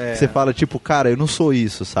personalidade, né? Você fala, tipo, cara, eu não sou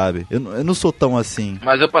isso, sabe? Eu não sou tão assim.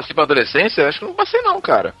 Mas eu passei pra adolescência? Acho que não passei não,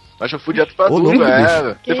 cara. Acho que eu fui direto pra adulto,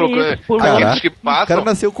 Você falou que aqueles que passam... O cara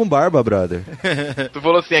nasceu com barba, brother. Tu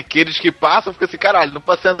falou assim, aqueles que passam, fica assim, caralho, não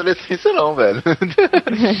passei na adolescência não, velho.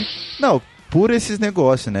 Não, por esses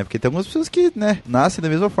negócios, né? Porque tem algumas pessoas que, né, nascem da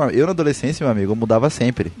mesma forma. Eu, na adolescência, meu amigo, eu mudava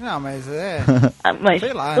sempre. Não, mas mas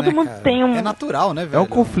sei lá, todo né, mundo cara? tem um... É natural, né, velho? É um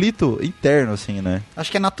conflito interno, assim, né?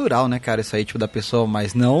 Acho que é natural, né, cara, isso aí, tipo, da pessoa,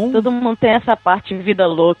 mas não... Todo mundo tem essa parte de vida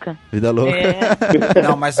louca. Vida louca.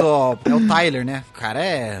 Não, mas é o Tyler, né? O cara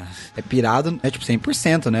é pirado, é tipo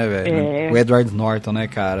 100%, né, velho? O Edward Norton, né,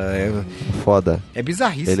 cara? Foda. É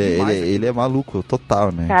bizarríssimo demais. Ele é maluco,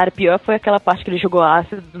 total, né? Cara, pior foi aquela parte que ele jogou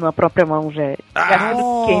ácido na própria mão, velho.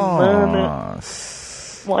 Queimando.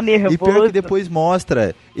 Mó nervoso. E pior que depois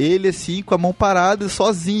mostra ele assim com a mão parada,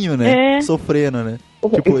 sozinho, né? Sofrendo, né?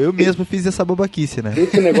 Tipo, eu mesmo fiz essa babaquice, né?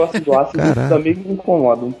 Esse negócio do ácido também me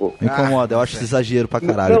incomoda um pouco. Me incomoda, eu acho exagero pra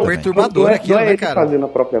caralho. Não, perturbador aquilo, né, cara? Fazer na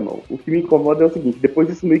própria mão. O que me incomoda é o seguinte, depois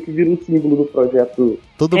isso meio que vira um símbolo do projeto.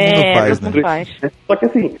 Todo mundo faz, todo né? mundo faz. Só que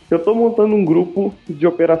assim, eu tô montando um grupo de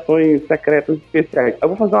operações secretas especiais. Eu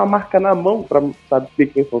vou fazer uma marca na mão pra saber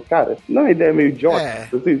quem são os caras. Não é uma ideia meio idiota?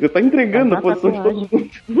 Assim, você tá entregando a posição de todo mundo.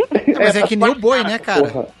 Mas é que nem o boi, né,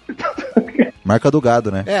 cara? Marca do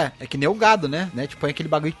gado, né? É que nem o gado, né? Tipo, põe aquele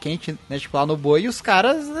bagulho quente, né? Tipo, lá no boi e os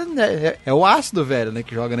caras, né? É o ácido, velho, né?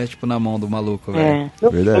 Que joga, né? Tipo, na mão do maluco, velho.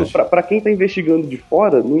 Não, verdade. Pra quem tá investigando de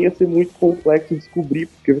fora, não ia ser muito complexo descobrir,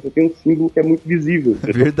 porque você tem um símbolo que é muito visível.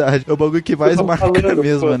 Verdade. É o bagulho que mais marca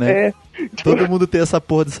mesmo, né? Todo mundo tem essa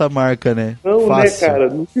porra dessa marca, né? Não, fácil. né, cara?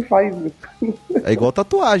 Não se faz isso. É igual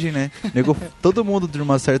tatuagem, né? Todo mundo de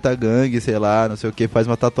uma certa gangue, sei lá, não sei o que, faz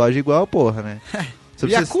uma tatuagem igual, porra, né?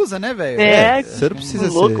 E acusa, né, velho? Você não precisa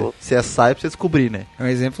ser assai pra você descobrir, né? É um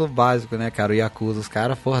exemplo básico, né, cara? O Yakuza, os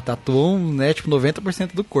caras, porra, tatuam, né, tipo,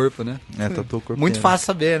 90% do corpo, né? Tatuou o corpo. Muito fácil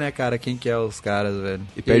saber, né, cara, quem que é os caras, velho.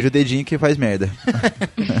 E perde o dedinho que faz merda.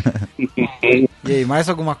 E aí, mais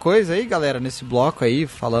alguma coisa aí, galera, nesse bloco aí,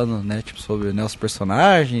 falando, né, tipo, sobre, né, os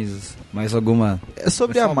personagens, mais alguma... É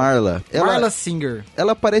sobre a Marla. Marla Singer.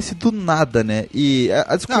 Ela aparece do nada, né? E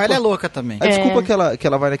a desculpa... Não, ela é louca também. A desculpa que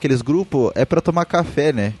ela vai naqueles grupos é pra tomar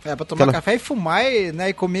café, né? É, pra tomar café e fumar, né,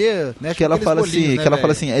 e comer, né, que ela fala assim, né, que ela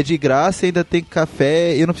fala assim, é de graça e ainda tem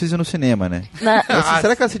café e eu não preciso ir no cinema, né?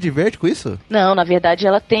 Será que ela se diverte com isso? Não, na verdade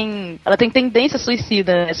ela tem tendência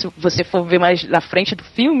suicida, né? Se você for ver mais na frente do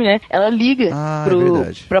filme, né, ela liga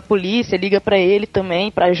pra polícia, liga pra ele também,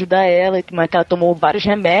 pra ajudar ela, mas que ela tomou vários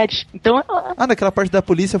remédios, então ela... naquela parte da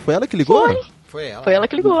polícia foi ela que ligou? Foi ela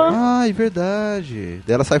que ligou. Ah, é verdade.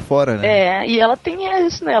 Daí ela sai fora, né? E ela tem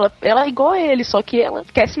isso, né? Ela é igual a ele, só que ela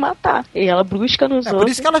quer se matar. E ela brusca nos outros. Por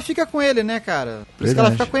isso que ela fica com ele, né, cara? Por isso que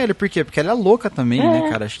ela fica com ele. Por quê? Porque ela é louca também, né,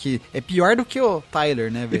 cara? Acho que é pior do que o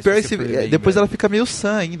Tyler, né? E pior depois ela fica meio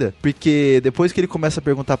sã ainda. Porque depois que ele começa a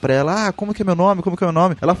perguntar pra ela, como que é meu nome? Como que é meu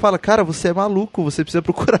nome? Ela fala, cara, você é maluco, você precisa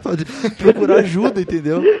procurar ajuda,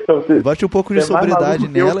 entendeu? Bate um pouco de sobriedade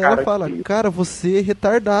nela e ela fala, cara, você é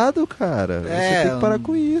retardado, cara. Você tem que parar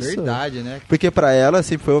com isso. Verdade, né? Porque pra ela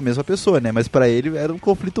sempre foi a mesma pessoa, né? Mas pra ele era um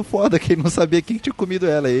conflito foda, que ele não sabia quem tinha comido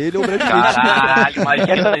ela, ele ou o Brad Pitt. Caralho,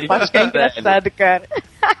 imagina isso. Acho que é engraçado, cara.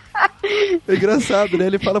 É engraçado, né?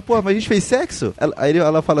 Ele fala, pô, mas a gente fez sexo? Aí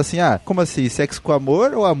ela fala assim, como assim? Sexo com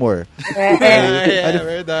amor ou amor? É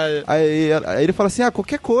verdade. Aí ele fala assim,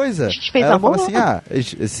 qualquer coisa. A gente fez aí ela amor? fala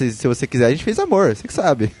assim, se você quiser, a gente fez amor, você que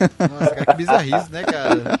sabe. Nossa, cara, que bizarrice, né,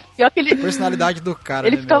 cara? Pior que ele... Personalidade do cara,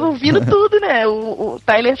 ele ficava ouvindo tudo, né? O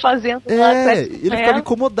Tyler fazendo lá. Ele ficava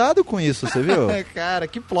incomodado com isso, você viu? Cara,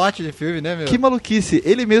 que plot de filme, né, meu? Que maluquice.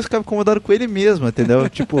 Ele mesmo ficava incomodado com ele mesmo, entendeu?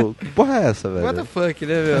 Tipo, que porra é essa, velho? What the fuck,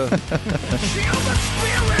 né, meu?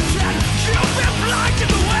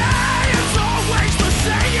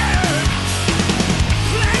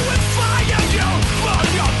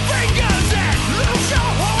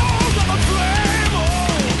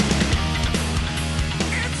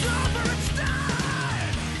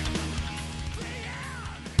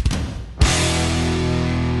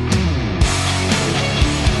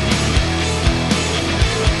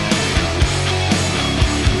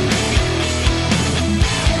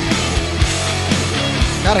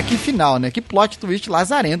 Cara, que final, né? Que plot twist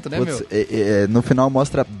lazarento, né, meu? No final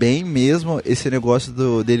mostra bem mesmo esse negócio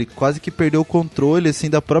dele quase que perder o controle, assim,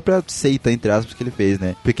 da própria seita, entre aspas, que ele fez,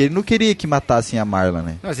 né? Porque ele não queria que matassem a Marla,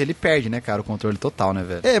 né? Mas ele perde, né, cara, o controle total, né,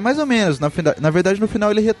 velho? Mais ou menos. Na verdade, no final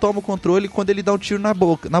ele retoma o controle quando ele dá um tiro na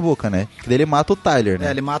boca, né? Que daí ele mata o Tyler, né?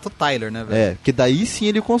 Ele mata o Tyler, né, velho? Que daí sim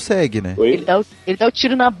ele consegue, né? Ele dá o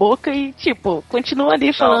tiro na boca e, tipo, continua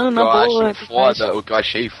ali falando na boa. O que eu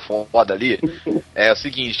achei foda ali é o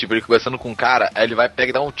seguinte, tipo, ele conversando com um cara, aí ele vai pegar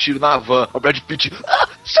e dá um tiro na van. O Brad Pitt,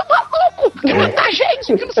 seu maluco, quer matar a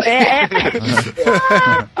gente? Que não sei.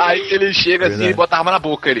 Aí ele chega assim e bota a arma na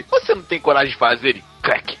boca. Ele, você não tem coragem de fazer? Ele,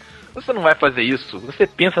 crack. Você não vai fazer isso, você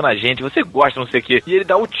pensa na gente, você gosta, não sei o quê. E ele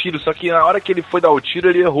dá o tiro, só que na hora que ele foi dar o tiro,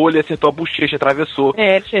 ele errou, ele acertou a bochecha, atravessou.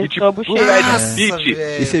 Ele acertou a bochecha.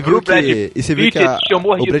 E você viu que o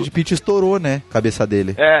Brad Pitt estourou, né, a cabeça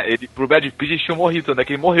dele. Pro Brad Pitt tinha morrido, né,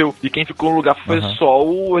 que ele morreu. E quem ficou no lugar foi só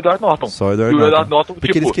o Edward Norton. Só o Edward Norton.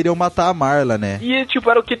 Porque eles queriam matar a Marla, né. E, tipo,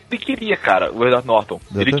 era o que ele queria, cara, o Edward Norton.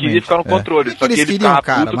 Ele queria ficar no controle, só que ele ficava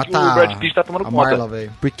puto que o Brad Pitt tá tomando conta. Marla,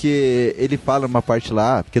 véio. Porque ele fala numa parte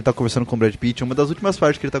lá, que ele tá conversando com o Brad Pitt, uma das últimas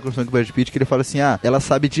partes que ele tá conversando com o Brad Pitt, que ele fala assim, ela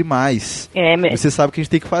sabe demais. Você sabe o que a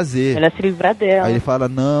gente tem que fazer. Ela se livrar dela. Aí ele fala,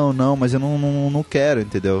 não, mas eu não quero,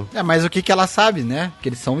 entendeu? Mas o que ela sabe, né? Que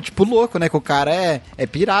eles são, tipo, louco, né? Que o cara é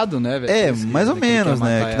pirado, né, velho? Mais ou menos,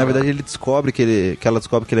 né? Que na verdade ele descobre que ela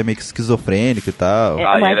descobre que ele é meio que esquizofrênico e tal.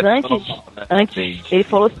 Mas antes, ele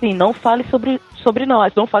falou assim, não fale sobre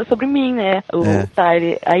nós, não fale sobre mim, né? O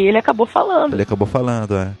Tyler. Aí ele acabou falando.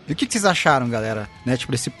 E o que vocês acharam, galera? Né?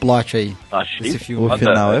 Tipo, desse plot aí. Achei esse filme. O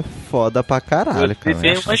final é foda pra caralho, cara.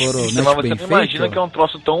 Mas você não imagina que é um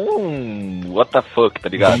troço tão what the fuck, tá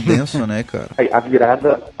ligado? Tão denso, né, cara? A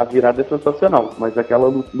virada é sensacional, mas aquela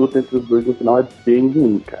luta entre os dois no final é bem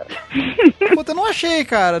ruim, cara. Puta, eu não achei,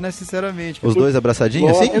 cara, né, sinceramente. Os dois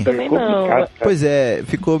abraçadinhos, assim? Eu também não. Pois é,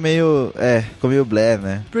 ficou meio blé,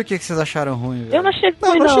 né? Por que vocês acharam ruim, velho? Eu não achei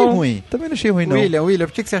ruim, não. Achei ruim. Também não achei ruim, não. William,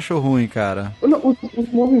 por que você achou ruim, cara? Os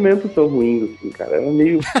movimentos são ruins, assim, cara. É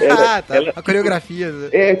meio... A coreografia.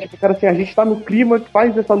 Tipo, cara, assim, a gente tá no clima,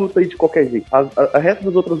 faz essa luta aí de qualquer jeito. A resto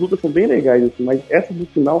das outras lutas são bem legais, assim, mas essa do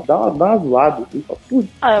final dá uma zoada, assim, só tudo.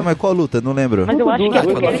 Mas qual luta? Não lembro. Mas eu acho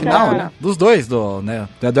que no final, né? Dos dois, do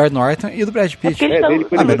Edward Norton e do Brad Pitt. É porque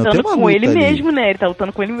ele tá lutando com ele mesmo, né? Ele tá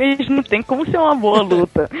lutando com ele mesmo, não tem como ser uma boa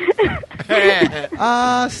luta.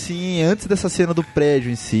 Sim, antes dessa cena do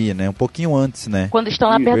prédio em si, né? Um pouquinho antes, né? Quando estão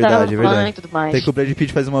lá perto da van e tudo mais. Tem que o Brad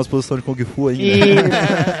Pitt faz uma exposição de Kung Fu ainda.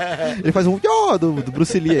 Ele faz um do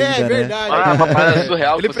Bruce Lee ainda, verdade. Uma parada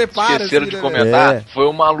surreal ele que vocês esqueceram assim, de comentar. Foi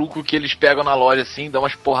um maluco que eles pegam na loja assim, dão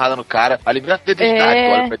umas porradas no cara. Ali vira a identidade,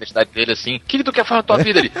 olha pra identidade dele assim. O que tu quer fazer na tua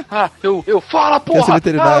vida ali? Eu fala, porra!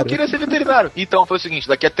 Eu queria ser veterinário. Então foi o seguinte,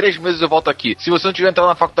 daqui a 3 meses eu volto aqui. Se você não tiver entrado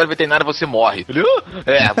na faculdade veterinária, você morre. Ele,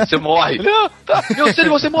 você morre. Ele, tá, eu sei,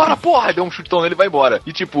 você mora, porra! Deu um chutão nele e vai embora.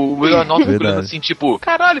 E tipo, o Norton olhando assim, tipo,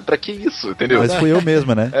 caralho, pra que isso? Entendeu? Mas fui eu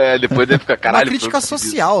mesmo, né? Depois ele fica, caralho. Uma crítica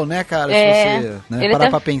social, né, cara? Se você parar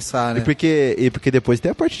pra pensar, né? E porque depois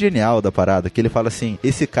tem a parte genial da parada, que ele fala assim,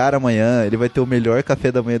 esse cara amanhã, ele vai ter o melhor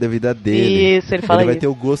café da manhã da vida dele. Isso, ele fala vai ter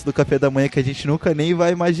o gosto do café da manhã que a gente nunca nem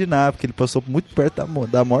vai imaginar, porque ele passou muito perto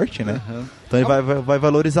da morte, né? Uhum. Então ele vai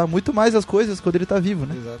valorizar muito mais as coisas quando ele tá vivo,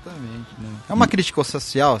 né? Exatamente, né? É uma crítica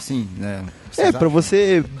social, assim, né? Pra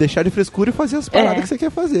você deixar de frescura e fazer as paradas que você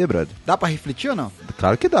quer fazer, brother. Dá pra refletir ou não?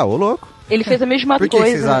 Claro que dá, ô louco. Ele fez a mesma coisa. Por que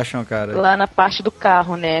vocês acham, cara? Lá na parte do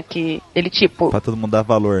carro, né? Que ele, tipo... Pra todo mundo dar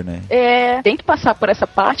valor, né? Tem que passar por essa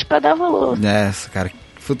parte pra dar valor. Cara...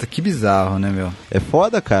 Puta, que bizarro, né, meu? É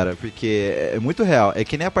foda, cara, porque é muito real. É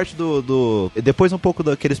que nem a parte depois um pouco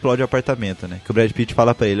daquele explode o apartamento, né? Que o Brad Pitt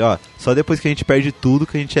fala pra ele, ó, só depois que a gente perde tudo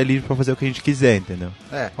que a gente é livre pra fazer o que a gente quiser, entendeu?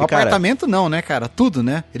 O apartamento não, né, cara? Tudo,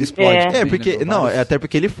 né? Ele explode. Porque... Não, até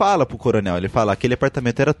porque ele fala pro coronel, ele fala, aquele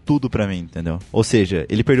apartamento era tudo pra mim, entendeu? Ou seja,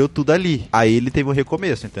 ele perdeu tudo ali. Aí ele teve um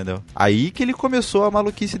recomeço, entendeu? Aí que ele começou a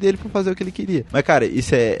maluquice dele pra fazer o que ele queria. Mas, cara,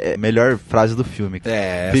 isso é a melhor frase do filme.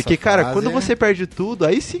 Porque, cara, quando você perde tudo,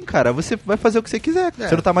 aí sim, cara, você vai fazer o que você quiser.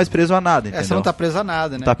 Você não tá mais preso a nada, entendeu? Você não tá preso a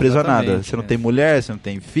nada, né? Tá preso a nada. Você não tem mulher, você não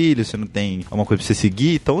tem filho, você não tem alguma coisa pra você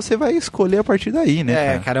seguir, então você vai escolher a partir daí,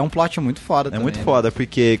 né? Cara, é um plot muito foda também. É muito foda,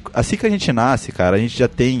 porque assim que a gente nasce, cara, a gente já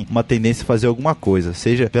tem uma tendência a fazer alguma coisa,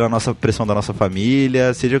 seja pela nossa pressão da nossa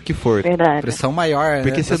família, seja o que for. Verdade. Pressão maior,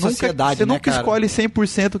 porque da sociedade, você nunca escolhe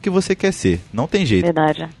 100% o que você quer ser. Não tem jeito.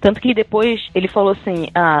 Verdade. Tanto que depois ele falou assim,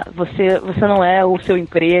 você não é o seu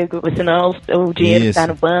emprego, você não é o dinheiro que tá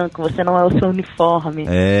no banco, você não é o seu uniforme.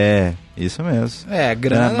 Isso mesmo.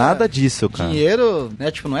 Grana... Não é nada disso, cara. Dinheiro,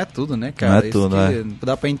 né, tipo, não é tudo, né, cara? Não é tudo, não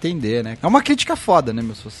dá pra entender, né? É uma crítica foda, né,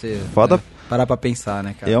 meu, se você... Foda... parar pra pensar,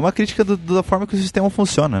 né, cara? É uma crítica da forma que o sistema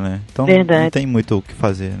funciona, né? Então não tem muito o que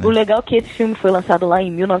fazer, né? O legal é que esse filme foi lançado lá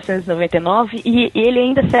em 1999 e ele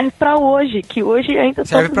ainda serve pra hoje, que hoje ainda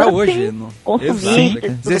serve pra hoje, assim,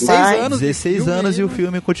 consumistas, 16 anos e o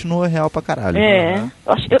filme continua real pra caralho.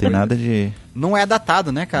 Não tem nada de... Não é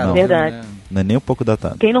datado, né, cara? Não. Verdade. Não é nem um pouco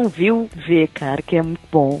datado. Quem não viu, vê, cara, que é muito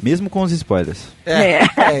bom. Mesmo com os spoilers.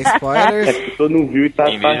 Spoilers. Se tu não viu e tá...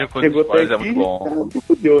 Chegou até aqui, é muito bom.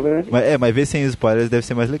 Fudeu, né? Mas ver sem spoilers deve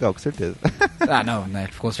ser mais legal, com certeza. Não, né?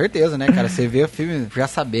 Com certeza, né, cara? Você vê o filme já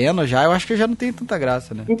sabendo, eu acho que já não tem tanta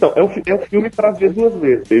graça, né? Então, é um filme pra ver duas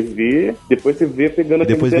vezes. Você vê, depois você vê pegando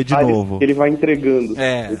aquele depois vê de novo. Que ele vai entregando.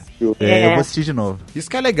 Eu vou assistir de novo. Isso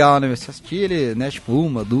que é legal, né? Você assistir ele, né, tipo,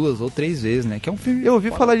 1, 2 ou 3 vezes, né? Que é um filme... Eu ouvi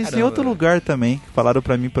falar disso em outro lugar também. Falaram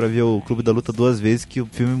pra mim pra ver o Clube da Luta 2 vezes, que o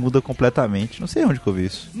filme muda completamente. Não sei onde que eu vi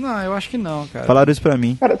isso. Não, eu acho que não, cara. Falaram isso pra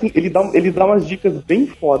mim. Cara, assim, ele dá umas dicas bem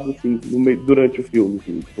fodas, assim, durante o filme,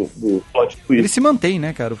 assim, do plot twist. Ele se mantém,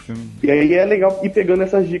 né, cara, o filme. E aí é legal ir pegando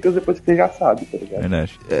essas dicas depois que você já sabe, tá ligado?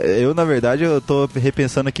 Verdade. Eu, na verdade, eu tô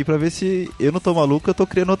repensando aqui pra ver se eu não tô maluco, eu tô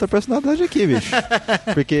criando outra personalidade aqui, bicho.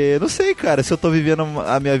 Porque eu não sei, cara, se eu tô vivendo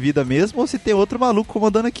a minha vida mesmo ou se tem outro maluco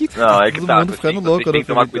comandando aqui. Não, é que todo tá. mundo ficando louco. Tem que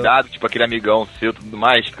tomar cuidado, tipo aquele amigão seu e tudo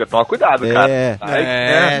mais. Toma cuidado, cara.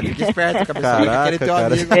 Fica esperto, cabeça. Caraca, Aquele teu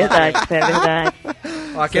amigo. Verdade, é verdade.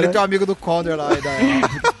 Aquele teu amigo do Condor lá.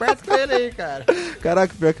 Fica esperto com ele aí, cara.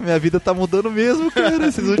 Caraca, pior que minha vida tá mudando mesmo, cara.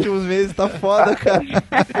 Esses últimos meses tá foda, cara.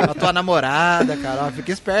 A tua namorada, cara.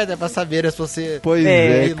 Fica esperto, pra saber se você... Pois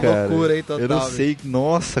cara. Loucura aí, total. Eu não sei.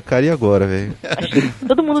 Nossa, cara, e agora, velho?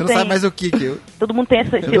 Todo mundo você não sabe mais o que eu... Todo mundo tem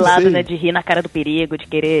esse lado, né, de rir na cara do perigo, de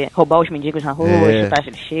querer roubar os mendigos na rua, chutar as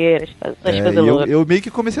lixeiras, essas coisas loucas. Eu meio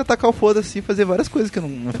que comecei a atacar o foda-se e fazer várias coisas que eu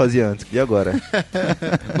não fazia antes. E agora?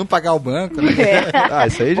 Não pagar o banco, né?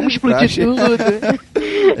 Isso aí vamos explodir tudo.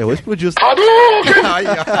 Eu vou explodir os...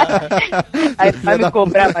 Aí vai me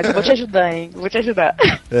cobrar, mas eu vou te ajudar, hein? Vou te ajudar.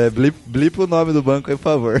 Blipa o nome do banco aí, por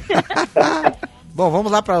favor. Bom,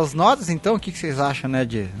 vamos lá para as notas, então. O que vocês acham, né,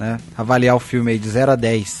 de avaliar o filme aí de 0 a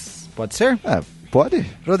 10? Pode ser? Pode.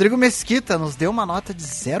 Rodrigo Mesquita nos deu uma nota de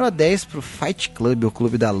 0 a 10 pro Fight Club, o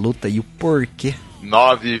Clube da Luta, e o porquê?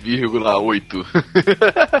 9,8.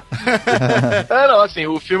 Não, assim,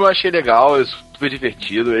 o filme eu achei legal, super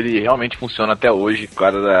divertido, ele realmente funciona até hoje por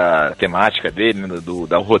causa da temática dele, né, do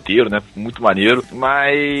roteiro, né, muito maneiro,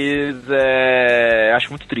 mas acho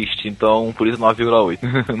muito triste, então por isso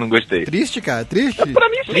 9,8. Não gostei. Triste, cara? Triste? Pra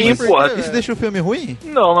mim sim, porra. Isso deixa o filme ruim?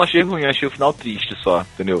 Não achei ruim, achei o final triste só,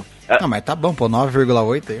 entendeu? Não, mas tá bom, pô,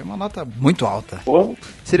 9,8 aí é uma nota muito alta. Porra.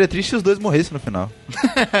 Seria triste se os dois morressem no final.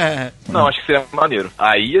 Não, acho que seria maneiro.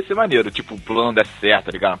 Aí ia ser maneiro, tipo, o plano desse certo,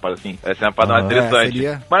 tá ligado? Assim, ia ser uma parada interessante.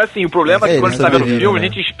 Seria... Mas assim, o problema é que quando a gente tá vendo o filme, a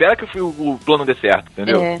gente espera que o plano dê certo,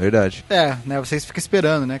 entendeu? Verdade. Né, vocês ficam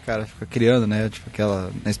esperando, né, cara? Fica criando, né, tipo, aquela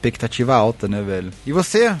expectativa alta, né, velho? E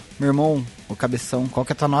você, meu irmão o Cabeção, qual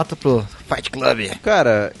que é a tua nota pro Fight Club?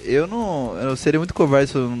 Cara, eu seria muito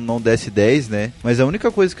covarde se eu não desse 10, né? Mas a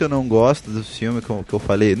única coisa que eu não gosto do filme que eu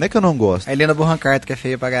falei, não é que eu não gosto. A Helena Bonham Carter, que é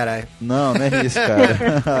feia pra caralho. Não é isso,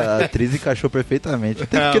 cara. A atriz encaixou perfeitamente.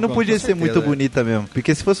 Até porque não podia ser muito bonita mesmo.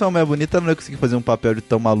 Porque se fosse uma mulher bonita, ela não ia conseguir fazer um papel de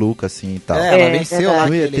tão maluca assim e tal. Ela venceu lá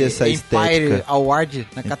não ia ter essa Empire estética. Award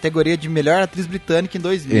na categoria de melhor atriz britânica em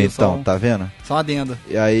 2000. Então, tá vendo? Só uma adenda.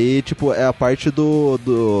 E aí, tipo, é a parte do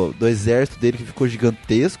exército dele que ficou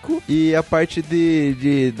gigantesco e a parte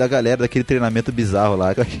da galera, daquele treinamento bizarro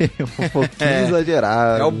lá, que eu achei um pouquinho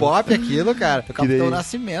exagerado. É o Bop aquilo, cara. O Capitão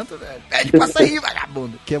Nascimento, velho. Pede pra sair,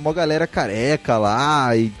 vagabundo. Que é uma galera careca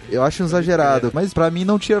lá e eu acho exagerado. Mas pra mim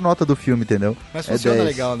não tira nota do filme, entendeu? Mas funciona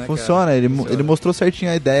legal, né, Funciona, cara? Ele mostrou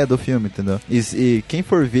certinho a ideia do filme, entendeu? E quem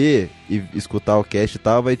for ver e escutar o cast e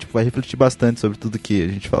tal, vai refletir bastante sobre tudo que a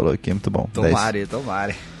gente falou aqui. É muito bom. Tomare.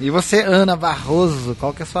 E você, Ana Barroso,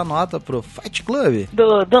 qual que é a sua nota pro Fight Club?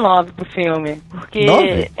 Do 9 pro filme. Porque...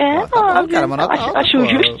 9? Tá bom, cara, uma nota alta, acho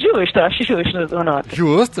justo o 9.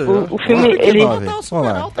 Justo? O filme, ele...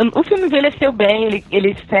 O filme envelheceu bem,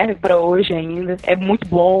 ele serve pra hoje ainda. É muito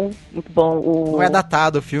bom, muito bom. Não é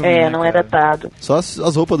datado o filme, não é datado. Só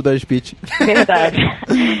as roupas do Brad Pitt. Verdade.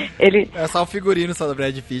 É só o figurino do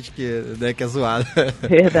Brad Pitt que é zoado.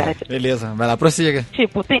 Verdade. Beleza, vai lá, prossiga.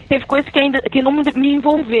 Tipo, teve coisas que não me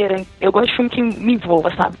envolveram. Eu gosto de filme que me envolva,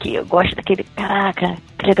 sabe? Que eu gosto daquele, caraca,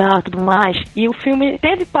 que legal, tudo mais. E o filme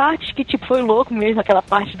teve partes que, tipo, foi louco mesmo, aquela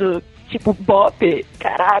parte do... Tipo, Bop,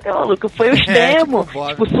 caraca, maluco, foi o extremo,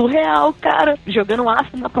 tipo, surreal, cara, jogando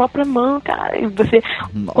ácido na própria mão, cara, e você,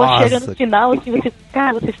 quando chega no final, assim,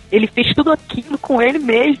 ele fez tudo aquilo com ele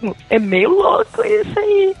mesmo, é meio louco isso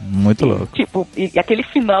aí. Muito louco. Tipo, e aquele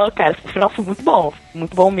final, cara, o final foi muito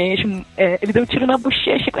bom mesmo, ele deu um tiro na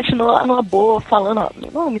bochecha e continuou lá numa boa, falando, ó,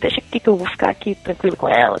 não, me deixa aqui que eu vou ficar aqui tranquilo com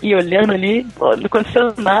ela, e olhando ali, pô, não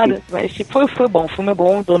aconteceu nada, mas tipo, foi bom, o filme é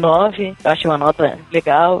bom, dou 9, eu achei uma nota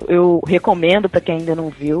legal, eu recomendo pra quem ainda não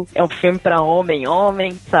viu. É um filme pra homem,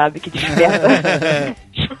 sabe? Que desperta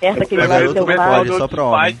aquele lado do mal. Só pra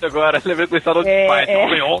homem. Agora, lembrei com esse lado de pai,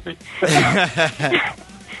 homem.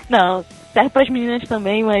 Não, serve pras meninas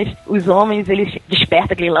também, mas os homens, eles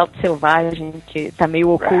despertam aquele lado selvagem que tá meio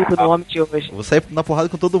oculto no homem de hoje. Vou sair na porrada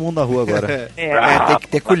com todo mundo na rua agora. Tem que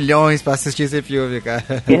ter culhões pra assistir esse filme, cara.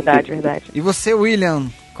 Verdade. E você, William?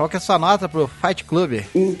 Qual que é a sua nota pro Fight Club?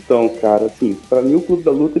 Então, cara, assim, pra mim o Clube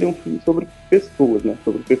da Luta é um filme sobre pessoas, né?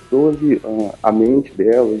 Sobre pessoas e a mente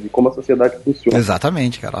delas e como a sociedade funciona.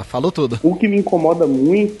 Exatamente, cara. Falou tudo. O que me incomoda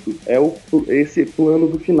muito é esse plano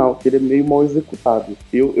do final, que ele é meio mal executado.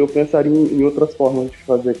 Eu pensaria em outras formas de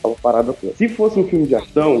fazer aquela parada toda. Se fosse um filme de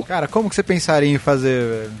ação... Cara, como que você pensaria em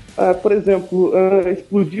fazer, velho? Por exemplo,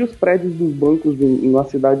 explodir os prédios dos bancos em uma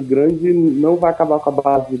cidade grande não vai acabar com a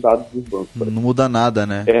base de dados dos bancos. Não muda nada,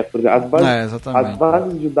 né? Por exemplo, as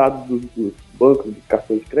bases de dados dos bancos de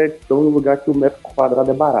cartão de crédito estão no lugar que o metro quadrado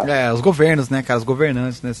é barato. Os governos, né, cara? Os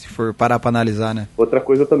governantes, né? Se for parar pra analisar, né? Outra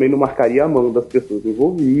coisa, eu também não marcaria a mão das pessoas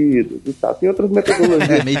envolvidas e tal. Tem outras metodologias.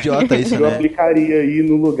 É meio idiota isso, que eu aplicaria aí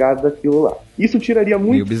no lugar daquilo lá. Isso tiraria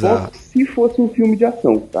muito ponto se fosse um filme de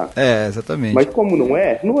ação, tá? Exatamente. Mas como não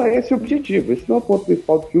é esse o objetivo. Esse não é o ponto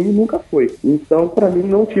principal do filme, nunca foi. Então, pra mim,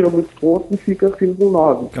 não tira muito ponto e fica filme do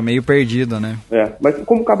 9. Fica meio perdido, né? Mas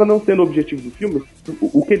como acaba não sendo o objetivo do filme,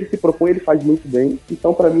 o que ele se propõe, ele faz muito bem.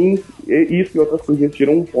 Então, pra mim, isso e outras coisas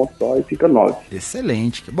tiram um ponto só e fica 9.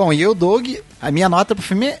 Excelente. Bom, e eu, Doug, a minha nota pro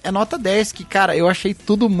filme é nota 10, que, cara, eu achei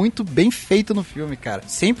tudo muito bem feito no filme, cara.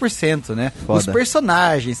 100%, né? Foda. Os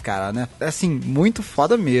personagens, cara, né? Assim, muito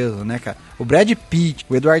foda mesmo, né, cara? O Brad Pitt,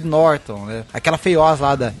 o Edward Norton, né? Aquela feiosa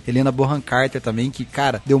lá da Helena Bonham Carter também, que,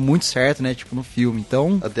 cara, deu muito certo, né? Tipo, no filme.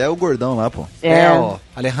 Então... Até o gordão lá, pô. O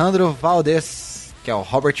Alejandro Valdez, que é o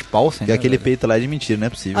Robert Paulsen. Que aquele peito lá é de mentira, não é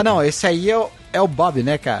possível. Não, esse aí é o Bob,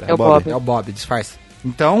 né, cara? É o Bob. É o Bob, disfarça.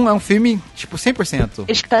 Então, é um filme, tipo, 100%.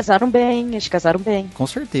 Eles casaram bem. Com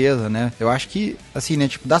certeza, né? Eu acho que, assim, né,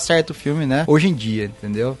 tipo, dá certo o filme, né? Hoje em dia,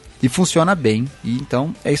 entendeu? E funciona bem. E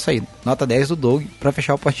então, é isso aí. Nota 10 do Doug pra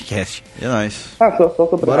fechar o podcast. É nóis. Só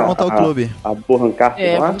sobre Bora montar o clube. A Bonham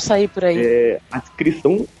Carter lá. Vamos sair por aí. A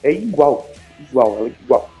descrição é igual. Ela é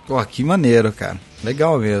igual. Pô, que maneiro, cara.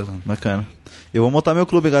 Legal mesmo. Bacana. Eu vou montar meu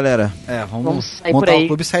clube, galera. Vamos montar o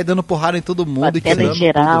clube e sair dando porrada em todo mundo. Batendo em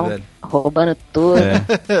geral, tudo, roubando tudo,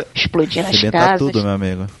 explodindo as casas. Tudo, meu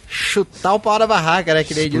amigo. Chutar o pau da barraca, né?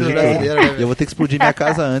 Que nem diz o brasileiro. E eu vou ter que explodir minha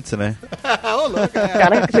casa antes, né? Ô, louco,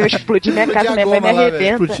 Cara, se eu explodir minha casa, minha mãe me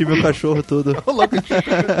arrebenta. Explodir meu cachorro, tudo. Ô, louco.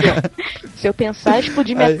 Se eu pensar em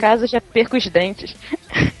explodir minha casa, já perco os dentes.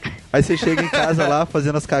 Aí você chega em casa lá,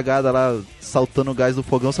 fazendo as cagadas lá, saltando o gás do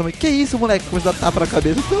fogão, você fala, que isso, moleque? Começa a dar tapa na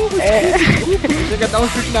cabeça. Não, mas chega a dar um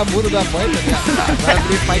chute na bunda da mãe, tá ligado? Vai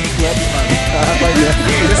abrir Fight Club, mano.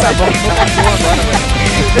 Você sabe que não acabou agora, velho.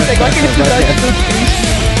 Você é igual aquele episódio do Chris.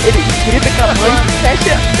 Ele grita com a mãe,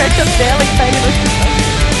 fecha a tela e tá ele no hospital.